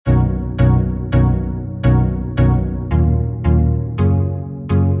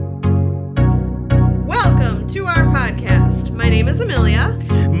Amelia.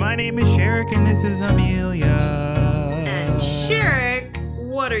 My name is Sherrick, and this is Amelia. And Sherrick,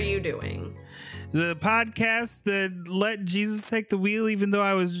 what are you doing? The podcast that let Jesus take the wheel, even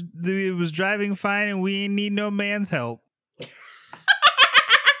though it was driving fine, and we ain't need no man's help.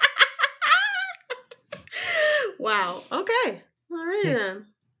 Wow. Okay. All right then.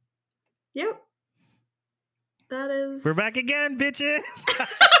 Yep. That is. We're back again, bitches.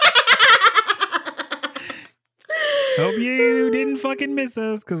 Hope you didn't fucking miss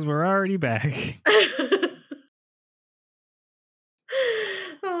us, because we're already back.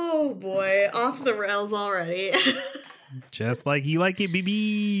 Oh boy, off the rails already. Just like you like it, baby.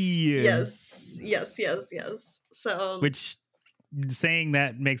 Yes. So, Which saying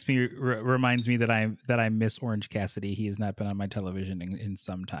that makes me reminds me that I miss Orange Cassidy. He has not been on my television in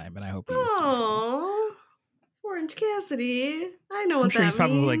some time, and I hope he is too. Oh, Orange Cassidy. I know what I'm sure he's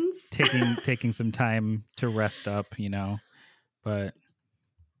probably means. taking some time to rest up, But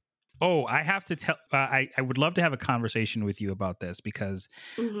I have to tell. I would love to have a conversation with you about this because.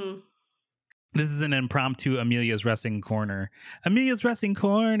 Mm-hmm. This is an impromptu Amelia's Wrestling Corner. Amelia's Wrestling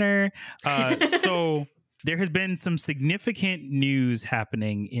Corner. So there has been some significant news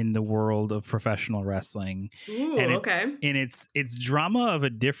happening in the world of professional wrestling. Ooh, And okay. it's drama of a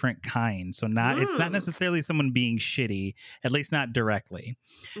different kind. So it's not necessarily someone being shitty, at least not directly.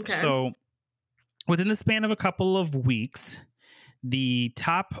 Okay. So within the span of a couple of weeks, the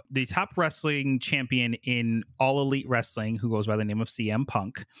top wrestling champion in All Elite Wrestling, who goes by the name of CM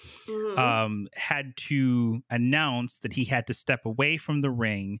Punk, had to announce that he had to step away from the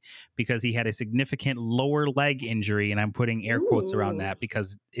ring because he had a significant lower leg injury, and I'm putting air quotes around that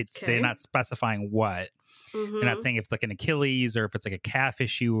because they're not specifying what. They're not saying if it's like an Achilles or if it's like a calf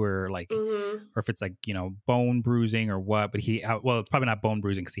issue or or if it's like, bone bruising or what. But it's probably not bone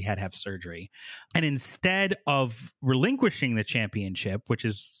bruising because he had to have surgery. And instead of relinquishing the championship, which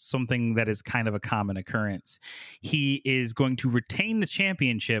is something that is kind of a common occurrence, he is going to retain the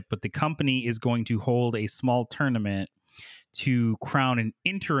championship, but the company is going to hold a small tournament to crown an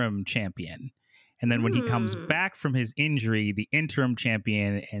interim champion. And then when he comes back from his injury, the interim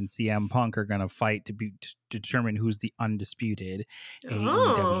champion and CM Punk are going to fight to determine who's the undisputed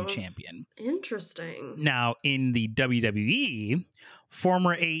AEW champion. Interesting. Now, in the WWE,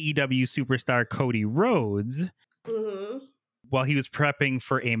 former AEW superstar Cody Rhodes, while he was prepping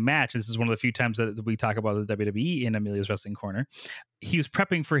for a match, this is one of the few times that we talk about the WWE in Amelia's Wrestling Corner, he was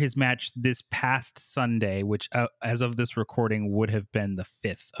prepping for his match this past Sunday, which as of this recording would have been the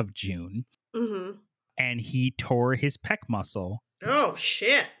 5th of June. And he tore his pec muscle. Oh,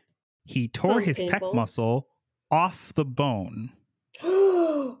 shit. He tore his pec muscle off the bone.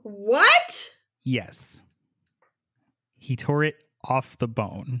 What? Yes. He tore it off the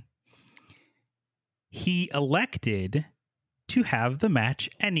bone. He elected to have the match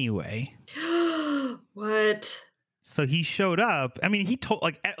anyway. What? So he showed up. I mean, he told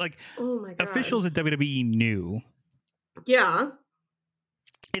oh my God. Officials at WWE knew. Yeah.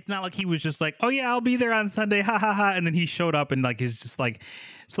 It's not like he was just like, oh yeah, I'll be there on Sunday, ha ha ha, and then he showed up and is just like,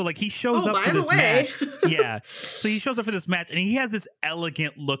 so he shows up for this match. Yeah. So he shows up for this match and he has this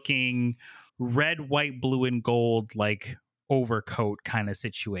elegant looking red, white, blue, and gold overcoat kind of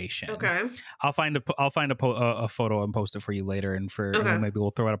situation. Okay. I'll find a photo and post it for you later, and maybe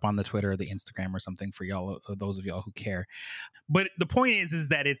we'll throw it up on the Twitter or the Instagram or something for y'all, those of y'all who care. But the point is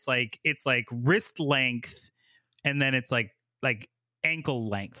that it's like wrist length, and then it's like ankle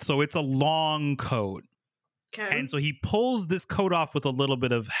length. So it's a long coat. Okay. And so he pulls this coat off with a little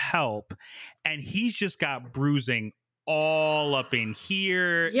bit of help, and he's just got bruising all up in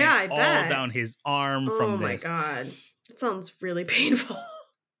here. Yeah, and I all bet. down his arm from this. Oh my God. That sounds really painful.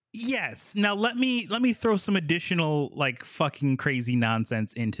 Yes. Now let me throw some additional fucking crazy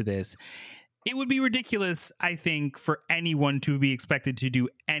nonsense into this. It would be ridiculous, I think, for anyone to be expected to do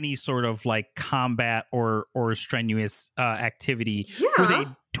any sort of combat or strenuous activity with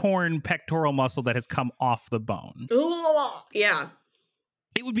a torn pectoral muscle that has come off the bone. Yeah.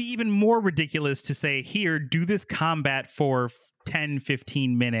 It would be even more ridiculous to say, here, do this combat for 10,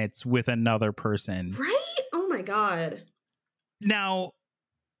 15 minutes with another person. Right? Oh my God. Now,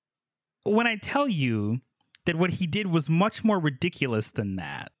 when I tell you that what he did was much more ridiculous than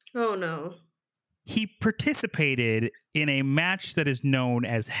that. Oh no. He participated in a match that is known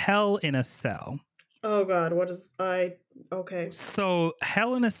as Hell in a Cell. Oh God, okay. So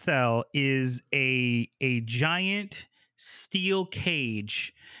Hell in a Cell is a giant steel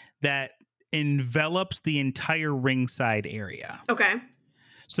cage that envelops the entire ringside area. Okay.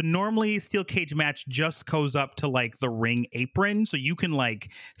 So normally steel cage match just goes up to like the ring apron, so you can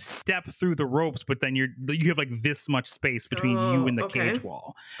like step through the ropes, but then you have like this much space between you and the cage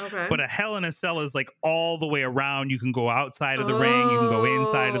wall. Okay. But a Hell in a Cell is like all the way around. You can go outside of the ring, you can go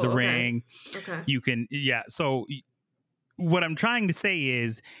inside of the ring. Okay. You can so what I'm trying to say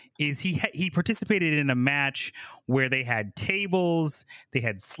is he participated in a match where they had tables, they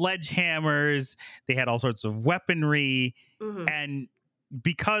had sledgehammers, they had all sorts of weaponry, and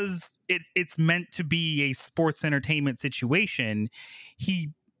because it's meant to be a sports entertainment situation,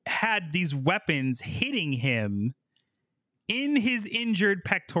 he had these weapons hitting him in his injured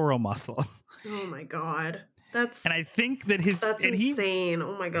pectoral muscle. Oh my God. And I think that that's insane.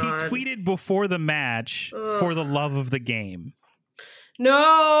 Oh my God. He tweeted before the match, for the love of the game.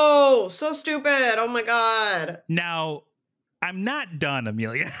 No, so stupid. Oh my God. Now, I'm not done,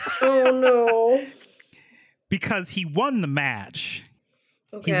 Amelia. Oh no. Because he won the match.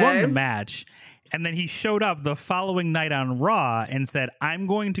 Okay. He won the match. And then he showed up the following night on Raw and said, I'm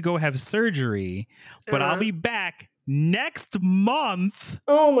going to go have surgery, but I'll be back next month.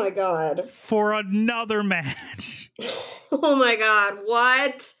 Oh my God. For another match. Oh my God.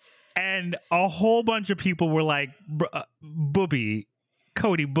 What? And a whole bunch of people were like,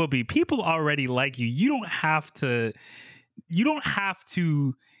 Cody Booby, people already like you. You don't have to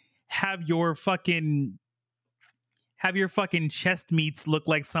have your fucking chest meats look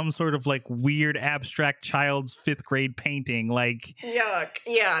like some sort of like weird abstract child's 5th grade painting. Like, yuck.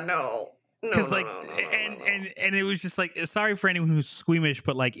 Yeah, no. Because and it was just like, sorry for anyone who's squeamish,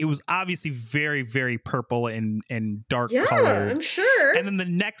 but like it was obviously very, very purple and dark color. I'm sure. And then the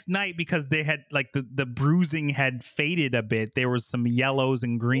next night, because they had like the bruising had faded a bit, there was some yellows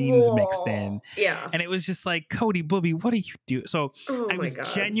and greens mixed in. Yeah. And it was just like, Cody Booby, what are you doing? So I was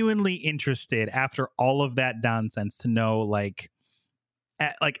genuinely interested after all of that nonsense to know like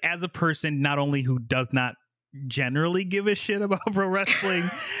as a person not only who does not generally give a shit about pro wrestling.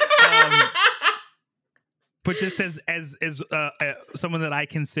 But just as someone that I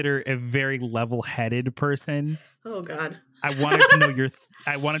consider a very level-headed person, oh God, I wanted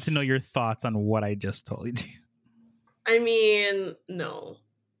to know your thoughts on what I just told you. I mean, no.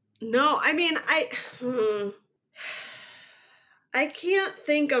 I mean, I can't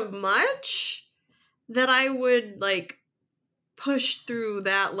think of much that I would like push through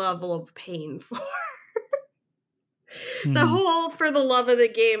that level of pain for. The whole for the love of the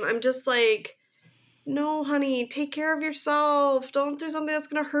game. I'm just like, no, honey, take care of yourself. Don't do something that's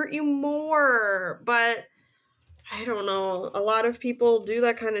going to hurt you more. But I don't know. A lot of people do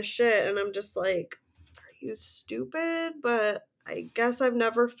that kind of shit. And I'm just like, are you stupid? But I guess I've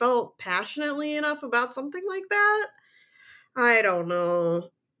never felt passionately enough about something like that. I don't know.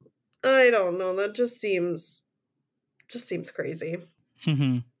 That just seems crazy.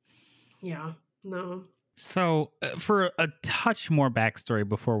 Mm-hmm. Yeah. No. So for a touch more backstory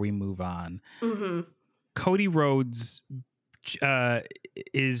before we move on, Cody Rhodes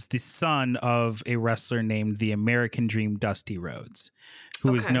is the son of a wrestler named the American Dream, Dusty Rhodes,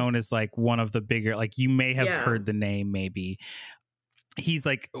 who is known as like one of the bigger, like you may have heard the name maybe. He's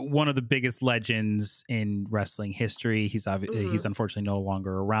like one of the biggest legends in wrestling history. He's unfortunately no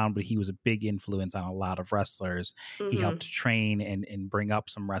longer around, but he was a big influence on a lot of wrestlers. He helped train and bring up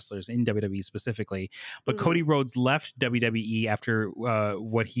some wrestlers in WWE specifically. But Cody Rhodes left WWE after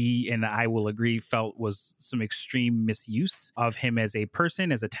what he and I will agree felt was some extreme misuse of him as a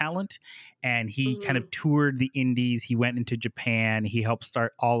person, as a talent. And he kind of toured the indies. He went into Japan. He helped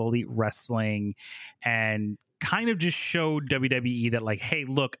start All Elite Wrestling and kind of just showed WWE that like, hey,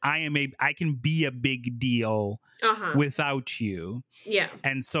 look, I can be a big deal without you. Yeah.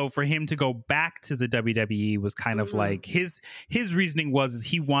 And so for him to go back to the WWE was kind of like his reasoning was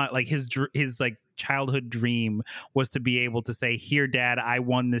he want like his like childhood dream was to be able to say, here, Dad, I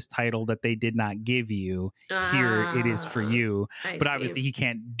won this title that they did not give you. Here it is for you. But obviously he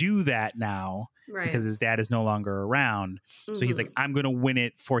can't do that now because his dad is no longer around. So he's like, I'm going to win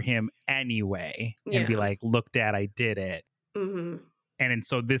it for him anyway and be like, look, Dad, I did it. And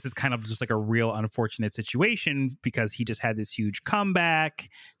so this is kind of just like a real unfortunate situation because he just had this huge comeback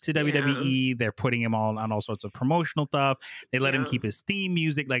to WWE. They're putting him on all sorts of promotional stuff. They let him keep his theme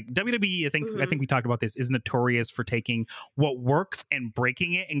music. Like WWE, I think we talked about this, is notorious for taking what works and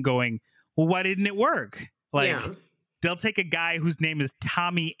breaking it and going, well, why didn't it work? Like they'll take a guy whose name is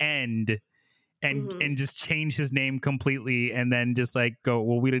Tommy End and just change his name completely and then just like go,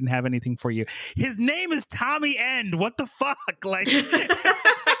 well, we didn't have anything for you. His name is Tommy End. What the fuck? Like,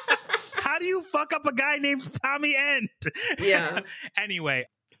 how do you fuck up a guy named Tommy End? Yeah. Anyway,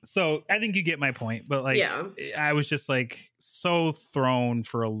 So I think you get my point, but like, Yeah. I was just like so thrown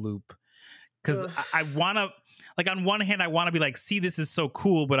for a loop because Ugh. I want to, like, on one hand, I want to be like, see, this is so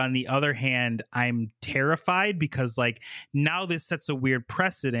cool. But on the other hand, I'm terrified because like now this sets a weird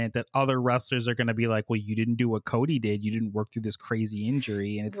precedent that other wrestlers are going to be like, well, you didn't do what Cody did. You didn't work through this crazy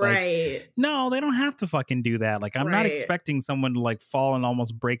injury. And it's like, no, they don't have to fucking do that. Like, I'm not expecting someone to like fall and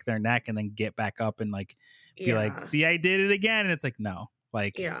almost break their neck and then get back up and like be like, see, I did it again. And it's like, no,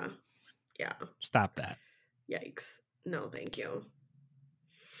 like, yeah, stop that. Yikes. No, thank you.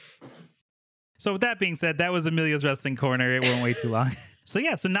 So with that being said, that was Amelia's Wrestling Corner. It went way too long. So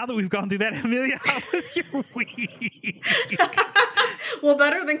yeah, so now that we've gone through that, Amelia, how was your week? Well,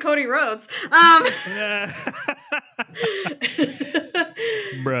 better than Cody Rhodes.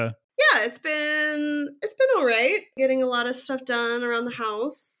 Bruh. Yeah, it's been all right. Getting a lot of stuff done around the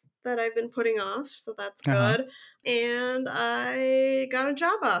house that I've been putting off, so that's good. And I got a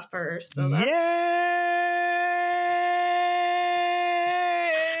job offer, so that's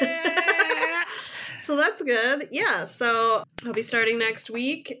so that's good. Yeah, so I'll be starting next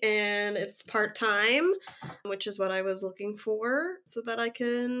week, and it's part-time, which is what I was looking for, so that I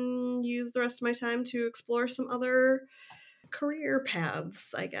can use the rest of my time to explore some other career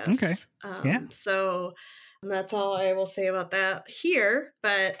paths, I guess. Okay. Yeah. So that's all I will say about that here.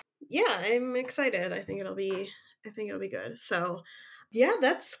 But yeah, I'm excited. I think it'll be good. So yeah,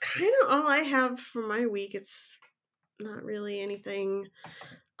 that's kind of all I have for my week. It's not really anything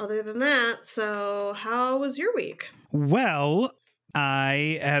other than that. So how was your week? Well,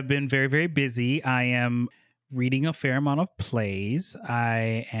 I have been very, very busy. I am reading a fair amount of plays.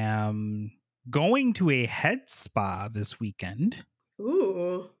 I am going to a head spa this weekend.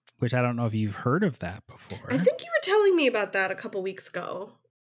 Ooh. Which I don't know if you've heard of that before. I think you were telling me about that a couple weeks ago.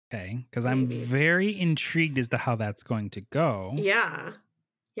 Okay, because I'm very intrigued as to how that's going to go. Yeah.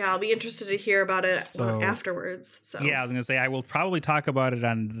 Yeah, I'll be interested to hear about it afterwards. So yeah, I was going to say I will probably talk about it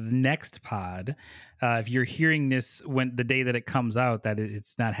on the next pod. If you're hearing this when the day that it comes out, that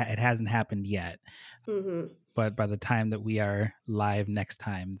it's not, it hasn't happened yet. Mm-hmm. But by the time that we are live next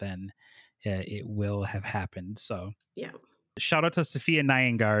time, then it will have happened. So yeah. Shout out to Sophia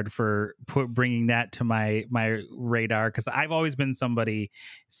Nyengard for bringing that to my radar, because I've always been somebody.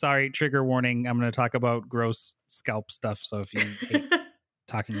 Sorry, trigger warning. I'm going to talk about gross scalp stuff. So if you hate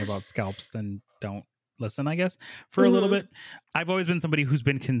talking about scalps, then don't listen, I guess, for a little bit. I've always been somebody who's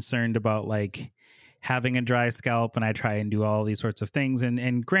been concerned about like having a dry scalp, and I try and do all these sorts of things.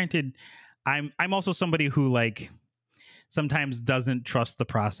 And granted, I'm also somebody who like sometimes doesn't trust the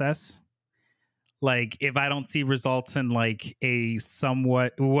process. Like if I don't see results in like a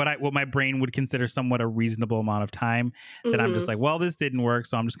somewhat what my brain would consider somewhat a reasonable amount of time, then I'm just like, well, this didn't work,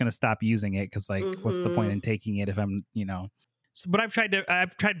 so I'm just going to stop using it, because like what's the point in taking it if I'm, So, but I've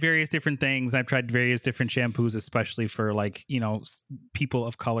tried various different things. I've tried various different shampoos, especially for like, people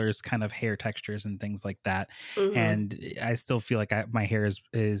of colors, kind of hair textures and things like that. And I still feel like my hair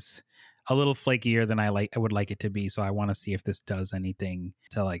is a little flakier than I would like it to be. So I want to see if this does anything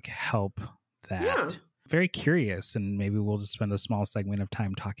to like help that. Yeah. Very curious, and maybe we'll just spend a small segment of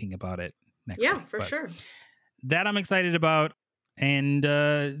time talking about it next week. Yeah, for sure. That I'm excited about, and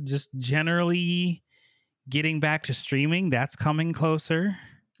just generally getting back to streaming, that's coming closer.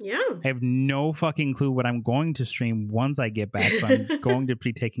 Yeah. I have no fucking clue what I'm going to stream once I get back, so I'm going to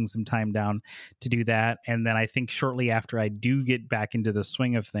be taking some time down to do that. And then I think shortly after I do get back into the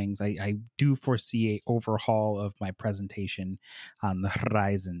swing of things, I do foresee a overhaul of my presentation on the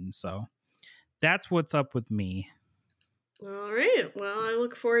horizon. So that's what's up with me. All right. Well, I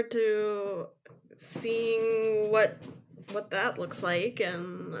look forward to seeing what that looks like,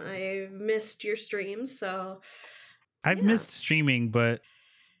 and I missed your streams, so I've missed streaming, but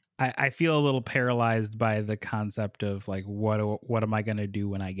I feel a little paralyzed by the concept of like what am I going to do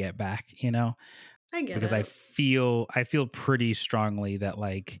when I get back, I get because it. I feel pretty strongly that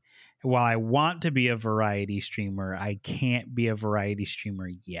like while I want to be a variety streamer, I can't be a variety streamer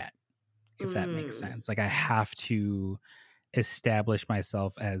yet, if that makes sense. Like I have to establish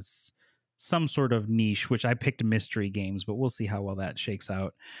myself as some sort of niche, which I picked mystery games, but we'll see how well that shakes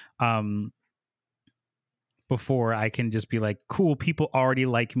out. Before I can just be like, cool, people already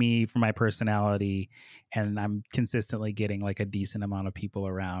like me for my personality, and I'm consistently getting like a decent amount of people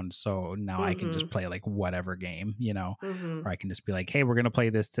around. So now I can just play like whatever game, or I can just be like, hey, we're going to play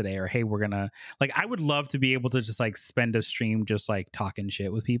this today. Or, hey, we're going to like, I would love to be able to just like spend a stream just like talking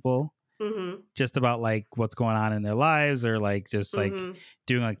shit with people. Just about like what's going on in their lives, or like just like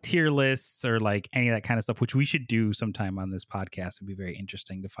doing like tier lists or like any of that kind of stuff, which we should do sometime on this podcast. It'd be very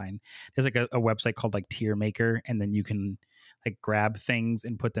interesting to find. There's like a website called like Tier Maker, and then you can like grab things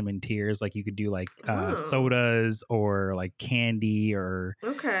and put them in tiers. Like you could do like Oh. sodas or like candy or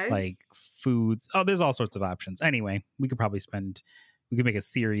Okay. like foods. Oh, there's all sorts of options. Anyway, we could make a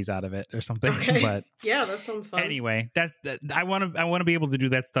series out of it or something. Okay. But yeah, that sounds fun. anyway, I want to be able to do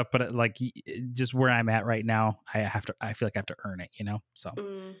that stuff, but like just where I'm at right now, I feel like I have to earn it, so.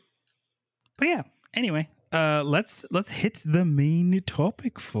 But yeah, anyway, let's hit the main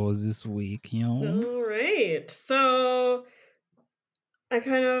topic for this week, All right. So I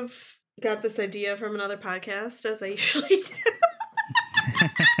kind of got this idea from another podcast, as I usually do.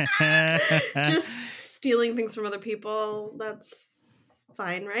 Just stealing things from other people. That's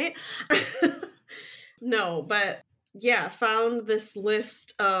fine, right? No, but yeah, found this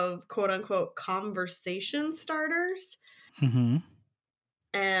list of quote unquote conversation starters. Mm-hmm.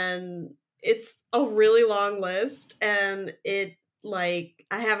 And it's a really long list, and it like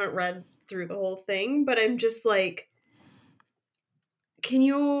I haven't read through the whole thing, but I'm just like, can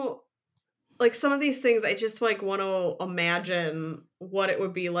you like some of these things I just like want to imagine what it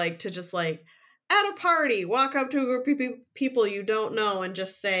would be like to just like at a party walk up to a group of people you don't know and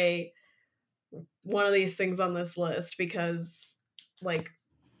just say one of these things on this list, because like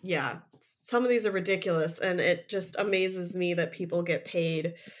yeah, some of these are ridiculous, and it just amazes me that people get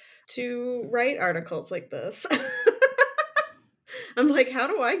paid to write articles like this. I'm like, how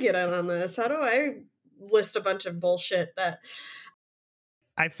do I get in on this? How do I list a bunch of bullshit that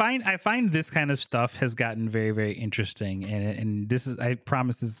I find this kind of stuff has gotten very, very interesting, and this is, I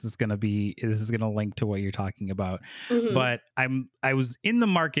promise this is gonna link to what you're talking about. Mm-hmm. But I was in the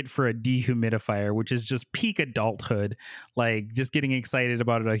market for a dehumidifier, which is just peak adulthood, like just getting excited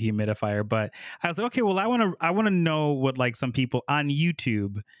about a humidifier. But I was like, okay, well, I want to know what like some people on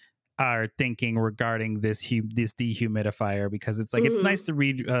YouTube are thinking regarding this dehumidifier, because it's like, it's nice to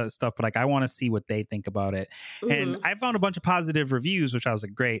read stuff, but like I want to see what they think about it. And I found a bunch of positive reviews, which I was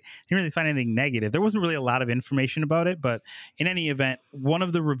like, great. Didn't really find anything negative. There wasn't really a lot of information about it, but in any event, one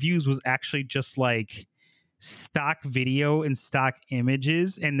of the reviews was actually just like stock video and stock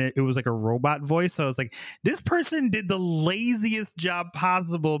images, and it was like a robot voice. So I was like, this person did the laziest job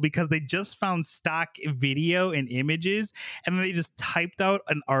possible, because they just found stock video and images, and then they just typed out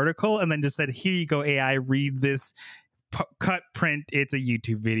an article and then just said, here you go, AI, read this, cut, print, it's a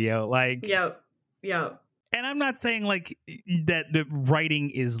YouTube video. Like, yep. And I'm not saying like that the writing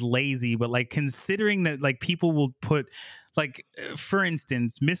is lazy, but like considering that like people will put, like, for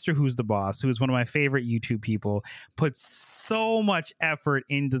instance, Mr. Who's the Boss, who is one of my favorite YouTube people, puts so much effort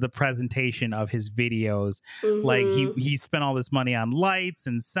into the presentation of his videos. Like he spent all this money on lights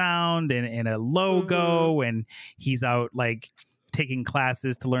and sound and a logo, and he's out like taking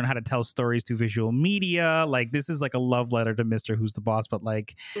classes to learn how to tell stories through visual media. Like, this is like a love letter to Mr. Who's the Boss, but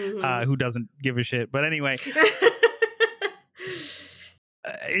like who doesn't give a shit. But anyway,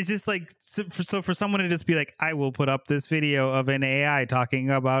 it's just like, so for someone to just be like, I will put up this video of an AI talking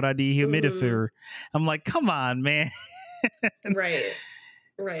about a dehumidifier. I'm like, come on, man. Right.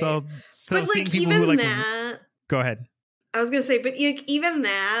 So but seeing like, people even who like, that, go ahead. I was gonna say, but even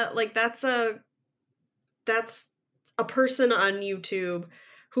that, like, that's a person on YouTube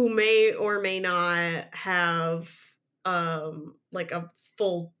who may or may not have like a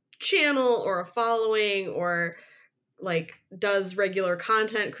full channel or a following, or like does regular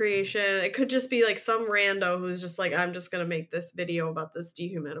content creation. It could just be like some rando who's just like, I'm just gonna make this video about this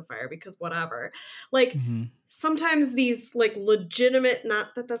dehumidifier because whatever. Like sometimes these like legitimate,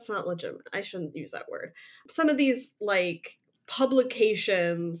 not that that's not legitimate, I shouldn't use that word. Some of these like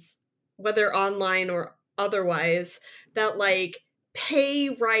publications, whether online or otherwise, that like pay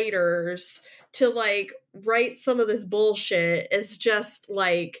writers to like write some of this bullshit, is just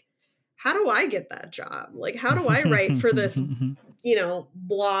like, how do I get that job? Like, how do I write for this,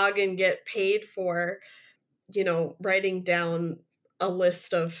 blog and get paid for, writing down a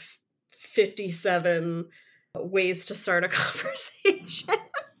list of 57 ways to start a conversation?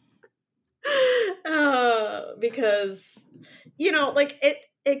 Because, like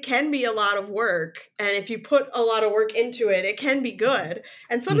it can be a lot of work. And if you put a lot of work into it, it can be good.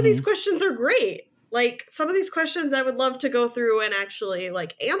 And some of these questions are great. Like, some of these questions I would love to go through and actually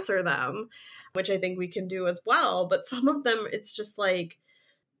like answer them, which I think we can do as well. But some of them, it's just like,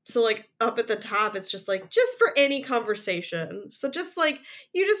 so like up at the top, it's just like, just for any conversation. So just like,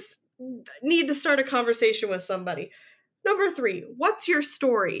 you just need to start a conversation with somebody. Number 3, what's your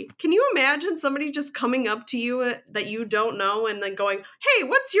story? Can you imagine somebody just coming up to you that you don't know and then going, hey,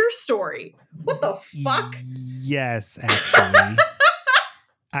 what's your story? What the fuck? Yes, actually.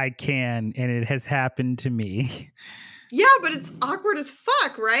 I can, and it has happened to me. Yeah, but it's awkward as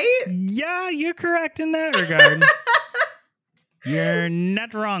fuck, right? Yeah, you're correct in that regard. You're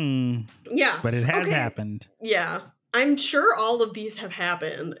not wrong. Yeah. But it has happened. Yeah. I'm sure all of these have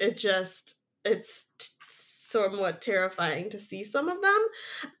happened. It's somewhat terrifying to see some of them.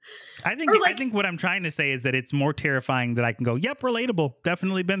 I think what I'm trying to say is that it's more terrifying that I can go, yep, relatable.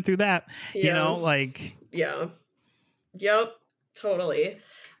 Definitely been through that. Yeah. You know, like. Yeah. Yep. Totally.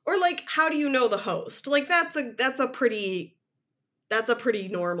 Or like, how do you know the host? Like that's a pretty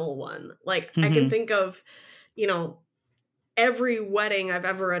normal one. Like I can think of, you know, every wedding I've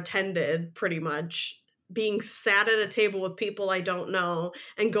ever attended pretty much being sat at a table with people I don't know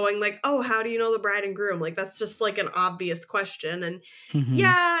and going like, oh, how do you know the bride and groom? Like that's just like an obvious question. And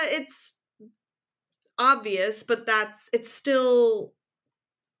yeah, it's obvious, but it still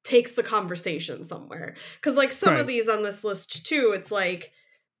takes the conversation somewhere. Cause like some of these on this list too, it's like,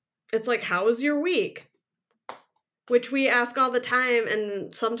 how was your week? Which we ask all the time,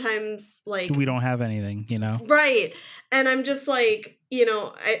 and sometimes, like... we don't have anything, you know? Right. And I'm just like, you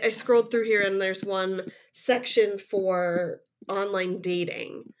know, I scrolled through here, and there's one section for online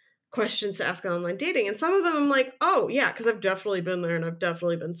dating. Questions to ask on online dating. And some of them I'm like, oh, yeah, because I've definitely been there, and I've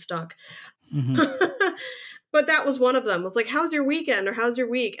definitely been stuck. But that was one of them. It was like, how's your weekend? Or how's your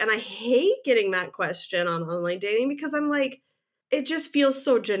week? And I hate getting that question on online dating because I'm like... it just feels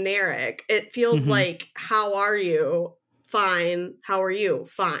so generic. It feels like, how are you? Fine. How are you?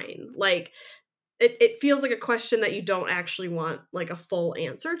 Fine. Like, it feels like a question that you don't actually want, like, a full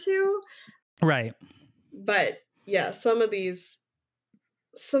answer to. Right. But, yeah, some of these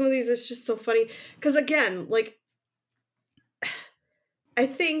it's just so funny. Because, again, like, I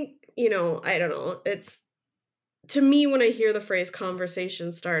think, you know, I don't know. It's, to me, when I hear the phrase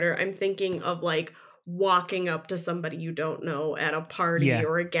conversation starter, I'm thinking of, like, walking up to somebody you don't know at a party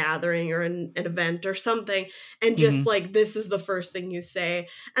or a gathering or an event or something and just like, this is the first thing you say.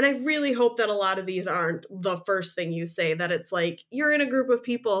 And I really hope that a lot of these aren't the first thing you say, that it's like you're in a group of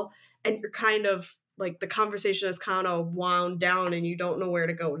people and you're kind of like the conversation is kind of wound down and you don't know where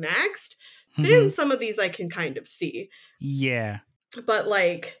to go next. Then some of these I can kind of see. Yeah. But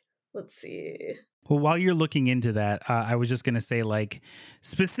like, let's see. Well, while you're looking into that, I was just going to say, like,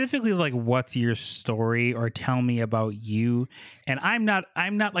 specifically, like, what's your story or tell me about you? And I'm not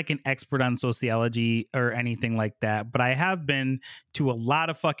like an expert on sociology or anything like that, but I have been to a lot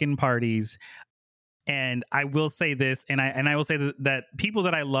of fucking parties. And I will say this, and I will say that people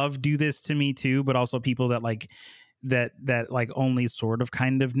that I love do this to me too, but also people that like that like only sort of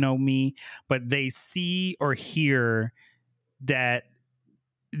kind of know me, but they see or hear that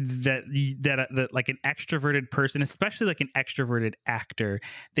like an extroverted person, especially like an extroverted actor,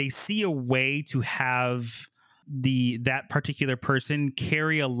 they see a way to have that particular person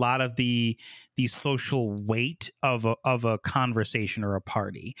carry a lot of the social weight of a conversation or a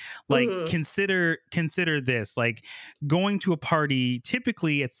party. Like consider this, like going to a party,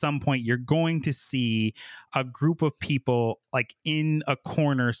 typically at some point you're going to see a group of people like in a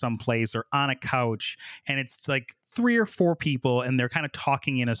corner someplace or on a couch, and it's like 3 or 4 people and they're kind of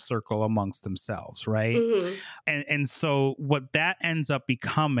talking in a circle amongst themselves, right? And so what that ends up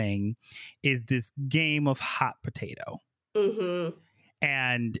becoming is this game of hot potato.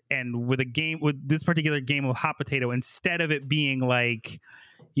 And with this particular game of hot potato, instead of it being like,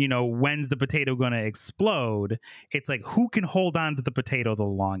 you know, when's the potato going to explode, it's like who can hold on to the potato the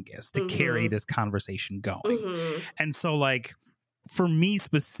longest to carry this conversation going. And so like for me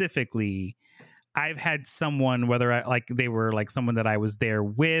specifically, I've had someone, whether I like they were like someone that I was there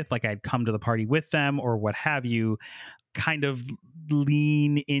with, like I'd come to the party with them or what have you, kind of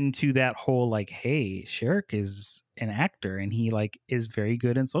lean into that whole like, hey, Sherrick is an actor and he like is very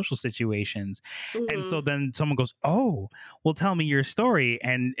good in social situations. And so then someone goes, oh, well, tell me your story.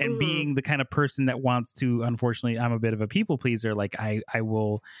 And being the kind of person that wants to, unfortunately, I'm a bit of a people pleaser. Like I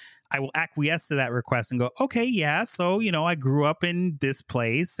will acquiesce to that request and go, okay, yeah. So, you know, I grew up in this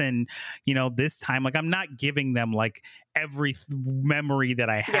place and, you know, this time, like I'm not giving them like every memory that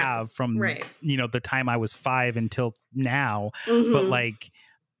I have from, you know, the time I was 5 until now. But like,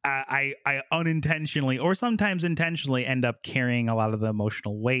 I unintentionally or sometimes intentionally end up carrying a lot of the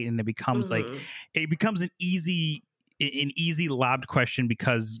emotional weight, and it becomes like, it becomes an easy lobbed question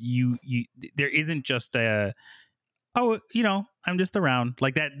because you there isn't just a, oh, you know, I'm just around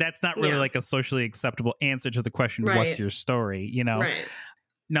like that. That's not really like a socially acceptable answer to the question, what's your story? You know,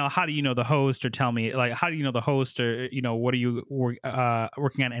 now, how do you know the host, or tell me like, how do you know the host, or, you know, what are you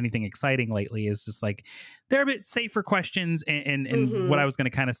working on anything exciting lately? Is just like, they're a bit safer questions. And what I was going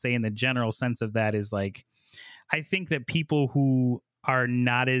to kind of say in the general sense of that is like, I think that people who are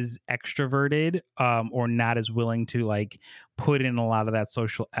not as extroverted or not as willing to like put in a lot of that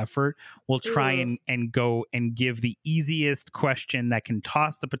social effort will try and go and give the easiest question that can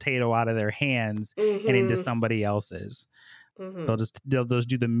toss the potato out of their hands and into somebody else's. They'll just do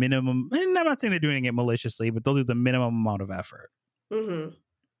the minimum, and I'm not saying they're doing it maliciously, but they'll do the minimum amount of effort.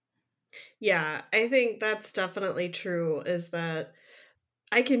 Yeah, I think that's definitely true, is that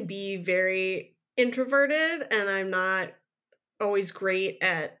I can be very introverted and I'm not always great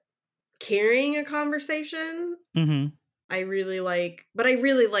at carrying a conversation. I really like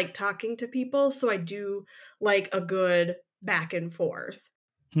talking to people, so I do like a good back and forth.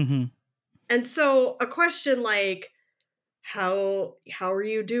 And so a question like, how are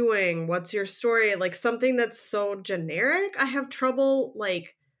you doing? What's your story? Like something that's so generic, I have trouble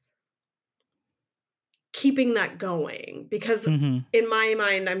like keeping that going, because in my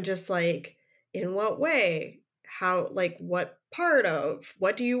mind I'm just like, in what way? How, like, what part of,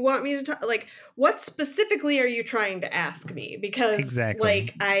 what do you want me to talk, like, what specifically are you trying to ask me? Because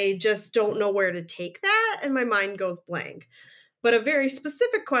like I just don't know where to take that and my mind goes blank. But a very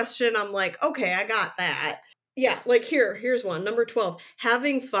specific question, I'm like, okay, I got that. Yeah, like here's one, number 12,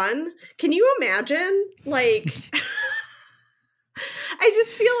 having fun. Can you imagine, like I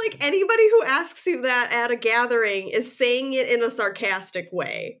just feel like anybody who asks you that at a gathering is saying it in a sarcastic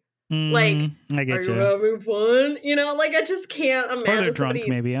way. Like, I get are you having fun? You know, like I just can't imagine. Or they're drunk,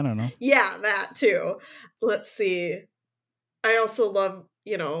 maybe. I don't know. Yeah, that too. Let's see. I also love,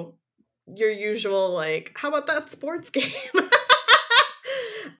 you know, your usual, like, how about that sports game?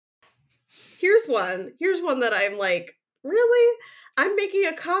 Here's one that I'm like, really? I'm making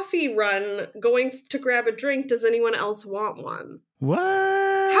a coffee run, going to grab a drink. Does anyone else want one? What?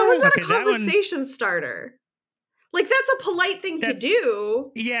 How is that a conversation starter? Like, that's a polite thing to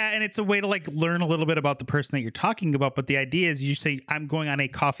do. Yeah, and it's a way to, like, learn a little bit about the person that you're talking about. But the idea is you say, I'm going on a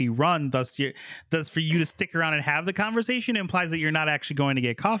coffee run, thus for you to stick around and have the conversation implies that you're not actually going to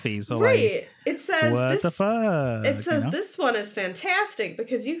get coffee. So, right. Like, it says, what the fuck? It says, this one is fantastic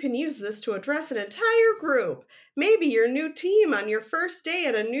because you can use this to address an entire group. Maybe your new team on your first day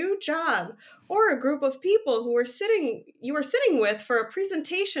at a new job, or a group of people you are sitting with for a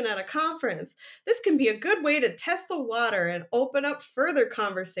presentation at a conference. This can be a good way to test the water and open up further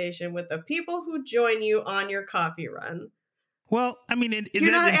conversation with the people who join you on your coffee run. Well, I mean,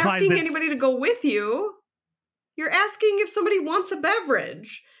 you're not asking anybody to go with you. You're asking if somebody wants a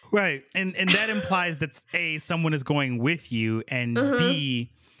beverage. Right. And that implies that A, someone is going with you, and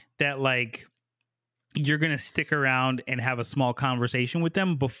B, that like you're going to stick around and have a small conversation with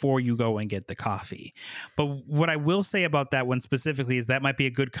them before you go and get the coffee. But what I will say about that one specifically is that might be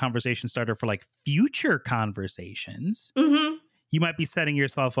a good conversation starter for like future conversations. You might be setting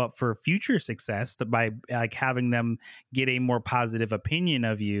yourself up for future success by like having them get a more positive opinion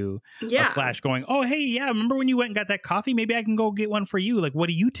of you. Yeah. Slash going, oh, hey, yeah, remember when you went and got that coffee? Maybe I can go get one for you. Like, what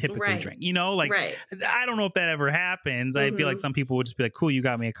do you typically drink? You know, like, I don't know if that ever happens. I feel like some people would just be like, cool, you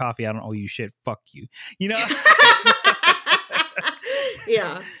got me a coffee. I don't owe you shit. Fuck you. You know?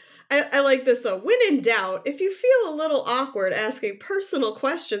 Yeah. I like this, though. When in doubt, if you feel a little awkward asking personal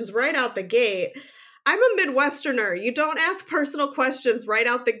questions right out the gate, I'm a Midwesterner. You don't ask personal questions right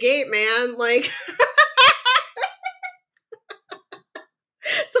out the gate, man. Like,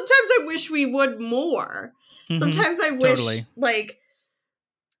 sometimes I wish we would more. Sometimes I wish, like,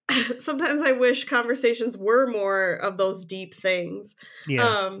 sometimes I wish conversations were more of those deep things.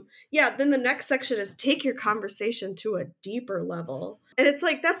 Yeah. Then the next section is take your conversation to a deeper level. And it's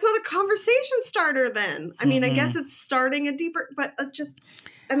like, that's not a conversation starter then. I mean, I guess it's starting a deeper, but just...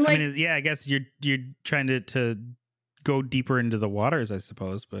 I'm like, I guess you're trying to go deeper into the waters, I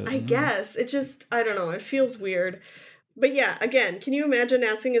suppose. But I guess it just, I don't know. It feels weird. But yeah, again, can you imagine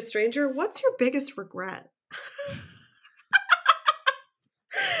asking a stranger, what's your biggest regret?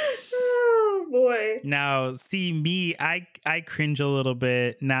 Oh boy. Now, see me, I cringe a little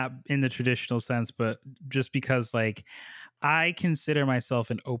bit, not in the traditional sense, but just because like I consider myself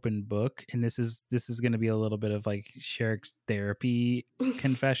an open book, and this is going to be a little bit of like Sherrick's therapy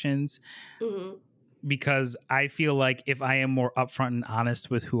confessions, because I feel like if I am more upfront and honest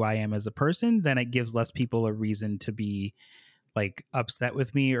with who I am as a person, then it gives less people a reason to be like upset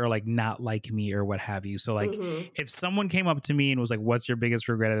with me or like not like me or what have you. So like if someone came up to me and was like, what's your biggest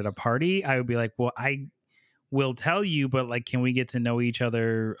regret at a party? I would be like, well, I will tell you, but like, can we get to know each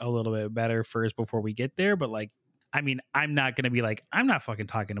other a little bit better first before we get there? But like, I mean, I'm not going to be like, I'm not fucking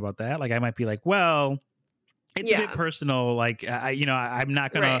talking about that. Like, I might be like, well, it's a bit personal. Like, I'm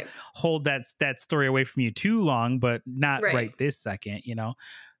not going to hold that story away from you too long, but not right this second, you know?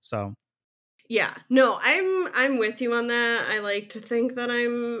 So. Yeah. No, I'm with you on that. I like to think that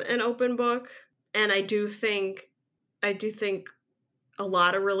I'm an open book, and I do think a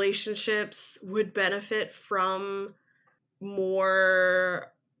lot of relationships would benefit from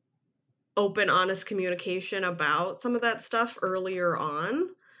more open, honest communication about some of that stuff earlier on.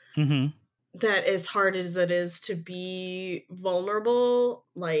 Mm-hmm. That as hard as it is to be vulnerable,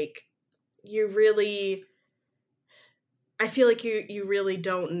 like you really, I feel like you really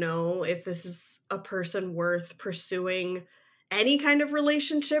don't know if this is a person worth pursuing any kind of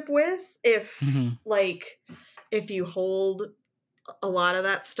relationship with if Mm-hmm. like if you hold a lot of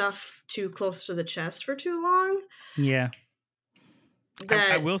that stuff too close to the chest for too long. Yeah. I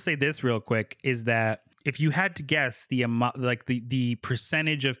That will say this real quick is that if you had to guess the amount, like the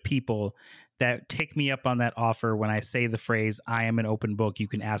percentage of people that take me up on that offer when I say the phrase "I am an open book," you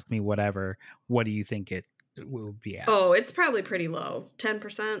can ask me whatever. What do you think it will be at? oh, it's probably pretty low,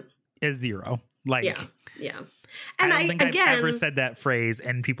 10%. Is zero. Like, Yeah, yeah. I And don't I think I've again, ever said that phrase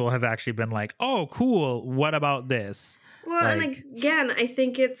and people have actually been like, "Oh, cool. What about this?" well, and Like, again, I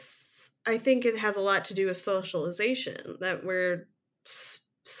think it has a lot to do with socialization, that we're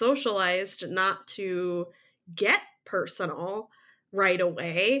socialized not to get personal right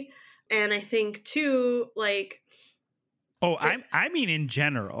away. And I think too, like, oh, it, I mean in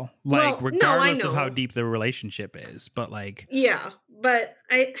general, like well, no, I regardless of how know. deep the relationship is, but like, Yeah, but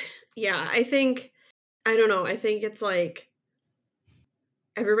I think, I don't know. I think it's like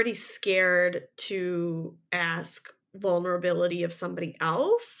everybody's scared to ask vulnerability of somebody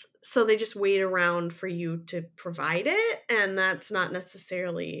else, so they just wait around for you to provide it, and that's not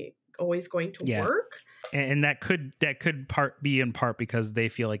necessarily always going to yeah. work. And that could part be in part because they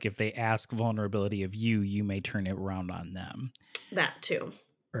feel like if they ask vulnerability of you, you may turn it around on them. That too.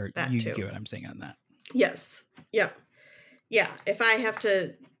 Or That you too. get what I'm saying on that. Yes. Yeah. Yeah. If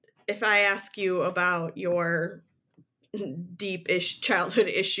I ask you about your deep-ish childhood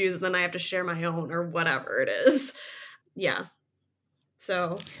issues, and then I have to share my own or whatever it is. Yeah.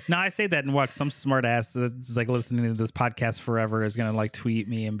 So Now I say that and watch some smart ass that's like listening to this podcast forever is gonna like tweet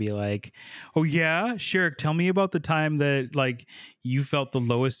me and be like, "Oh yeah, Sherrick, tell me about the time that like you felt the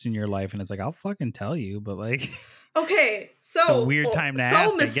lowest in your life." And it's like, I'll fucking tell you, but like, okay, it's a weird time to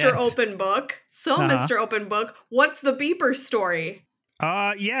ask, I Mr. guess. Open Book, Uh-huh. Mr. Open Book, what's the beeper story?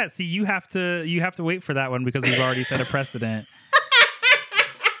 Yeah. See, you have to wait for that one because we've already set a precedent.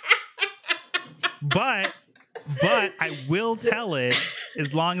 But I will tell it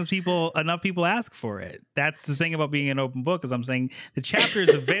as long as enough people ask for it. That's the thing about being an open book, is I'm saying the chapter is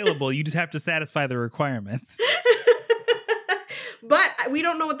available. You just have to satisfy the requirements. But we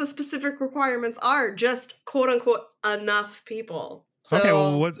don't know what the specific requirements are, just quote unquote enough people. So Okay,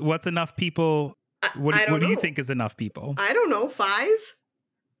 well, what's enough people? I don't What do you know. think is enough people? I don't know, 5?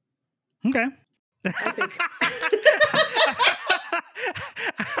 Okay. I think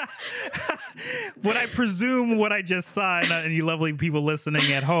what I presume what I just saw, and you lovely people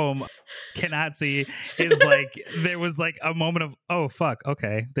listening at home cannot see, is like there was like a moment of, oh fuck,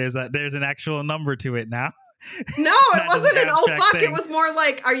 okay, there's an actual number to it now. No, it wasn't an oh fuck. Thing. It was more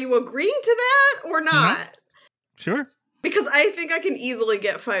like, are you agreeing to that or not? Mm-hmm. Sure. Because I think I can easily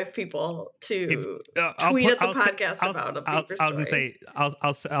get 5 people to tweet at the podcast about a beeper story. I was gonna say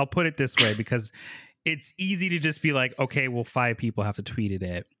I'll put it this way, because it's easy to just be like, okay, well, 5 people have to tweet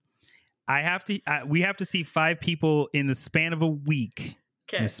it. We have to see 5 people in the span of a week.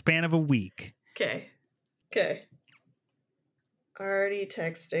 Okay. In the span of a week. Okay. Already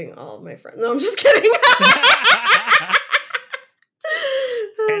texting all of my friends. No, I'm just kidding.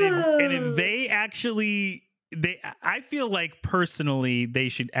 and if they actually, I feel like personally they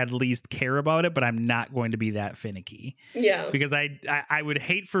should at least care about it, but I'm not going to be that finicky. Yeah. Because I would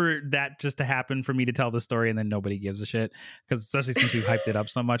hate for that just to happen, for me to tell the story and then nobody gives a shit. Because especially since we've hyped it up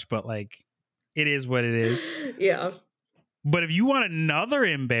so much, but like, it is what it is. Yeah. But if you want another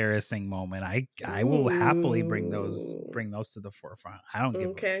embarrassing moment, I will happily bring those to the forefront. I don't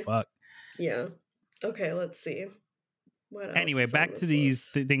give a fuck. Yeah. Okay, let's see. What else? Anyway, back to these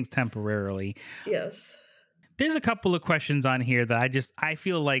things temporarily. Yes. There's a couple of questions on here that I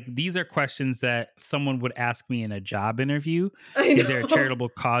feel like these are questions that someone would ask me in a job interview. Is there a charitable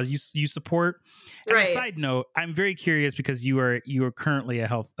cause you support? As a side note, I'm very curious, because you are currently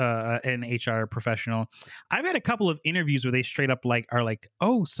an HR professional. I've had a couple of interviews where they straight up are like,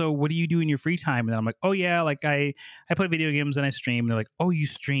 oh, so what do you do in your free time? And then I'm like, oh yeah, like I play video games and I stream. And they're like, oh, you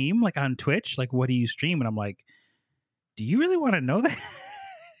stream like on Twitch? Like, what do you stream? And I'm like, do you really want to know that?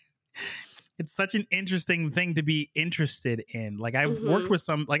 It's such an interesting thing to be interested in. Like, I've worked with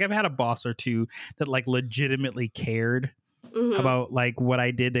I've had a boss or two that like legitimately cared about like what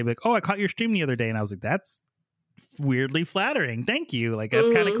I did. They'd be like, "Oh, I caught your stream the other day," and I was like, "That's weirdly flattering. Thank you. Like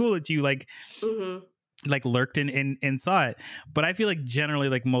that's kind of cool that you like." Like lurked and saw it. But I feel like generally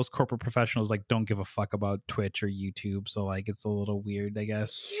like most corporate professionals like don't give a fuck about Twitch or YouTube, so like it's a little weird, I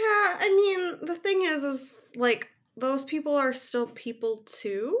guess. Yeah, I mean, the thing is like those people are still people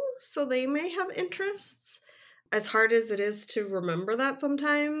too, so they may have interests. As hard as it is to remember that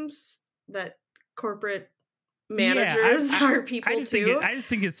sometimes, that corporate managers are people too. I just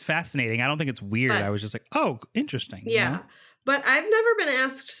think it's fascinating. I don't think it's weird. But, I was just like, oh, interesting. Yeah. You know? But I've never been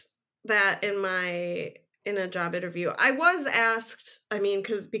asked that in a job interview. I was asked, I mean,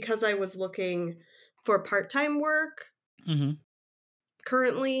 because I was looking for part-time work.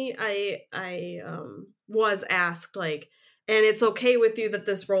 Currently, I was asked like, and it's okay with you that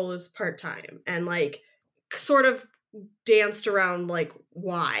this role is part-time, and like sort of danced around like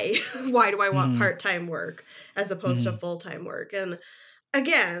why do I want part-time work as opposed to full-time work. And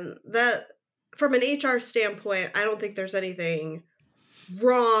again, that from an HR standpoint, I don't think there's anything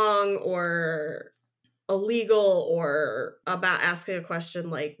wrong or illegal or about asking a question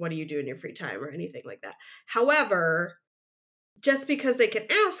like, what do you do in your free time or anything like that. However, just because they can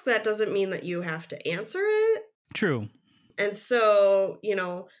ask that doesn't mean that you have to answer it. True. And so, you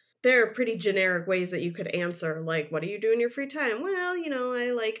know, there are pretty generic ways that you could answer, like, what do you do in your free time? Well, you know, I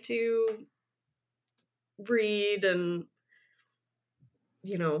like to read and,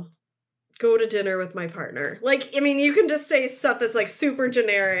 you know, go to dinner with my partner. Like, I mean, you can just say stuff that's like super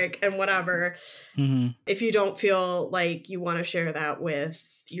generic and whatever. If you don't feel like you want to share that with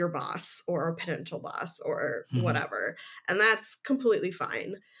your boss or a potential boss or whatever. And that's completely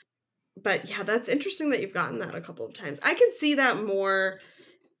fine. But yeah, that's interesting that you've gotten that a couple of times. I can see that more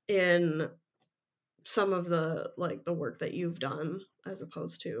in some of the like the work that you've done as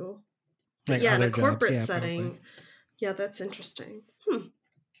opposed to like in a jobs. corporate setting. Probably. Yeah, that's interesting.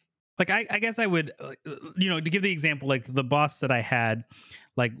 Like I guess I would, you know, to give the example, like the boss that I had,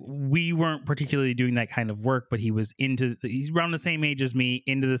 like we weren't particularly doing that kind of work, but he's around the same age as me,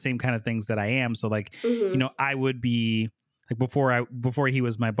 into the same kind of things that I am. So like, you know, I would be like before he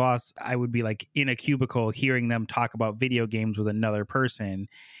was my boss, I would be like in a cubicle hearing them talk about video games with another person.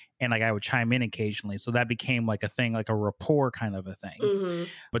 And like I would chime in occasionally. So that became like a thing, like a rapport kind of a thing.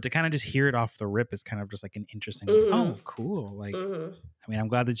 But to kind of just hear it off the rip is kind of just like an interesting, like, oh, cool. Like, I mean, I'm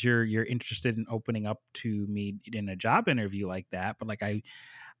glad that you're interested in opening up to me in a job interview like that. But like, I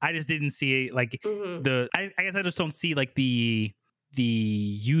just didn't see it like I guess I just don't see like the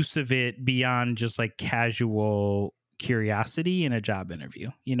use of it beyond just like casual curiosity in a job interview,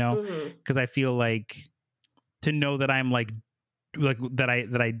 you know? Because I feel like to know that I'm like that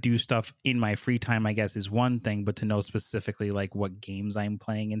I do stuff in my free time, I guess, is one thing, but to know specifically like what games I'm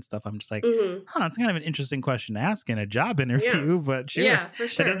playing and stuff, I'm just like, that's kind of an interesting question to ask in a job interview. But sure, yeah, for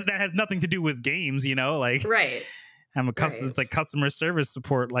sure. That has nothing to do with games, you know, like right. I'm a it's like customer service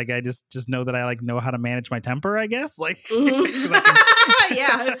support. Like I just know that I like know how to manage my temper, I guess. Like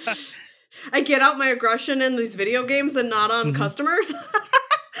yeah. I get out my aggression in these video games and not on customers.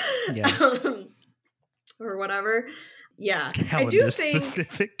 Or whatever. Yeah. Calendar I do think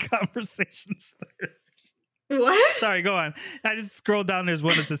specific conversation starters. What? Sorry, go on. I just scrolled down. There's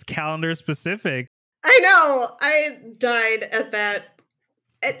one that says calendar specific. I know. I died at that.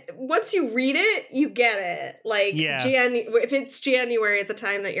 Once you read it, you get it. Like, if it's January at the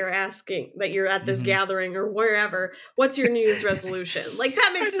time that you're asking, that you're at this gathering or wherever, what's your New Year's resolution? Like,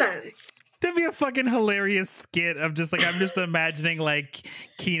 that makes sense. That'd be a fucking hilarious skit of just like, I'm just imagining like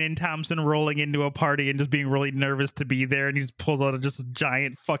Kenan Thompson rolling into a party and just being really nervous to be there. And he just pulls out just a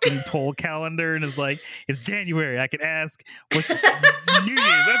giant fucking poll calendar and is like, it's January. I can ask, what's New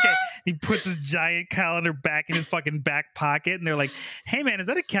Year's? Okay. He puts his giant calendar back in his fucking back pocket. And they're like, hey man, is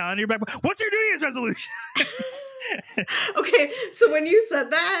that a calendar in your back? What's your New Year's resolution? Okay, so when you said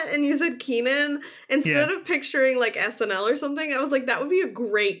that and you said Kenan, instead of picturing like SNL or something, I was like, that would be a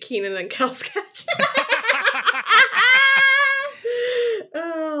great Kenan and Kel sketch.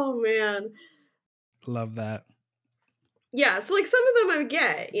 Oh man, love that. Yeah, so like some of them I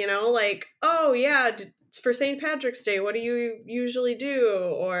get, you know, like, oh yeah, for St. Patrick's Day, what do you usually do?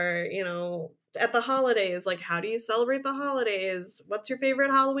 Or, you know, at the holidays, like, how do you celebrate the holidays? What's your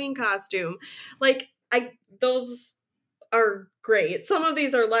favorite Halloween costume? Like, those are great. Some of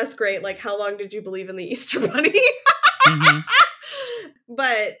these are less great, like how long did you believe in the Easter Bunny?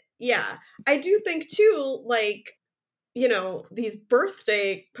 But yeah, I do think too, like, you know, these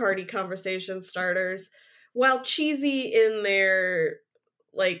birthday party conversation starters, while cheesy in their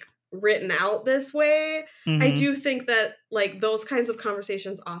like written out this way. Mm-hmm. I do think that like those kinds of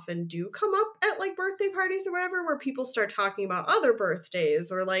conversations often do come up at like birthday parties or whatever, where people start talking about other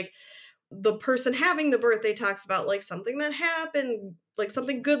birthdays, or like the person having the birthday talks about like something that happened, like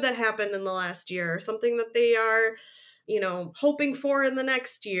something good that happened in the last year, or something that they are, you know, hoping for in the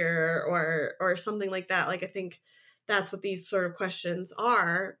next year, or something like that. Like I think that's what these sort of questions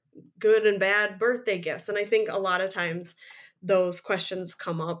are, good and bad birthday gifts. And I think a lot of times those questions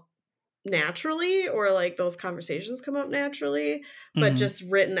come up naturally, or like those conversations come up naturally, but just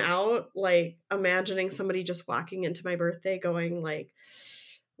written out, like imagining somebody just walking into my birthday going like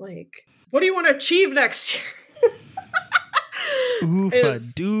what do you want to achieve next year?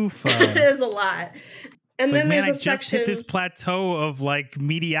 Oofa doofa. Is a lot. And like, then man, there's I just section, hit this plateau of like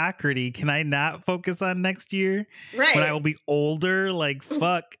mediocrity. Can I not focus on next year? right, when I will be older? Like,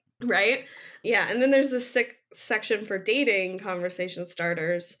 fuck. Right. Yeah. And then there's this section for dating conversation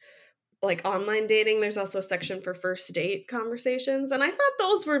starters, like online dating. There's also a section for first date conversations. And I thought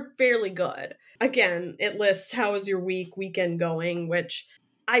those were fairly good. Again, it lists how is your weekend going, which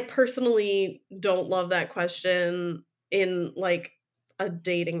I personally don't love that question in like a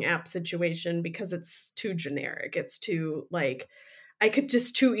dating app situation, because it's too generic. It's too like, I could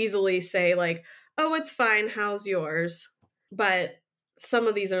just too easily say like, oh, it's fine, how's yours? But some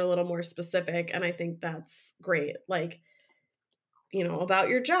of these are a little more specific, and I think that's great. Like, you know, about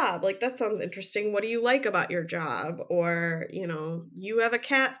your job, like that sounds interesting. What do you like about your job? Or, you know, you have a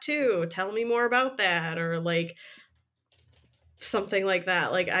cat too, tell me more about that, or like something like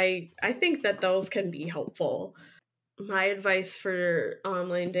that. Like I think that those can be helpful. My advice for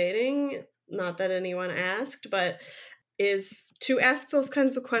online dating, not that anyone asked, but is to ask those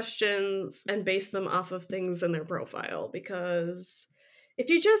kinds of questions and base them off of things in their profile. Because if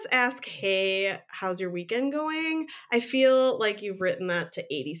you just ask, hey, how's your weekend going? I feel like you've written that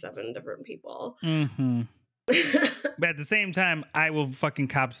to 87 different people. Mm-hmm. But at the same time, I will fucking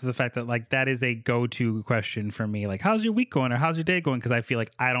cop to the fact that like that is a go-to question for me. Like, how's your week going, or how's your day going? Because I feel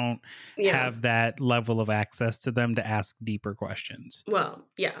like I don't have that level of access to them to ask deeper questions. Well,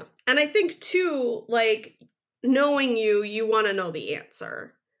 yeah. And I think too, like, knowing you want to know the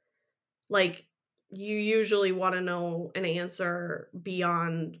answer. Like, you usually want to know an answer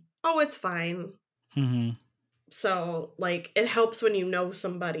beyond, oh, it's fine. Mm-hmm. So, like, it helps when you know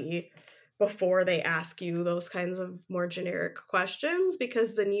somebody before they ask you those kinds of more generic questions,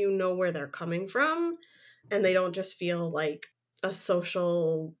 because then you know where they're coming from, and they don't just feel like a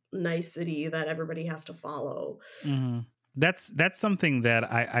social nicety that everybody has to follow. Mm-hmm. That's something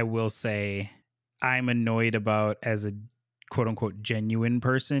that I will say I'm annoyed about as a quote unquote genuine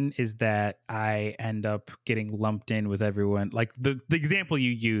person, is that I end up getting lumped in with everyone. Like the example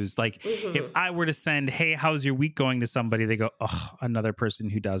you used, like if I were to send, hey, how's your week going to somebody, they go, oh, another person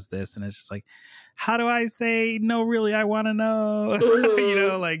who does this. And it's just like, how do I say, no, really, I want to know, you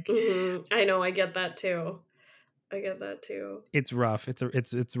know, like, I know, I get that too. It's rough.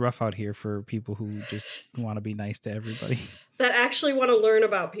 It's rough out here for people who just want to be nice to everybody. That actually want to learn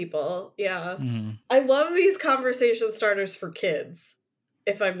about people. Yeah. Mm-hmm. I love these conversation starters for kids,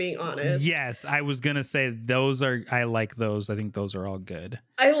 if I'm being honest. Yes, I was going to say I like those. I think those are all good.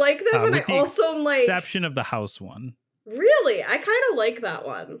 I like them, and with I also like... the exception of the house one. Really? I kind of like that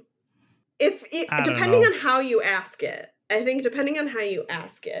one. Depending on how you ask it. I think depending on how you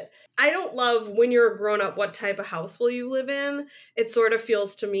ask it. I don't love when you're a grown-up, what type of house will you live in? It sort of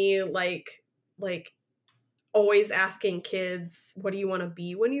feels to me like always asking kids, what do you want to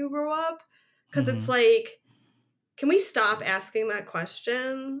be when you grow up? Because it's like, can we stop asking that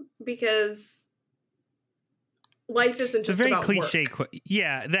question? Because life isn't just about cliche work.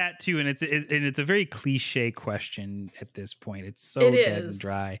 Yeah, that too, and it's a very cliche question at this point. It's so dead and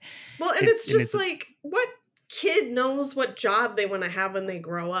dry. Well, and it's just like, what kid knows what job they want to have when they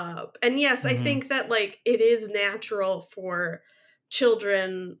grow up? And yes, I think that like it is natural for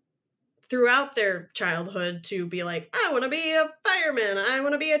children throughout their childhood to be like, I want to be a fireman, I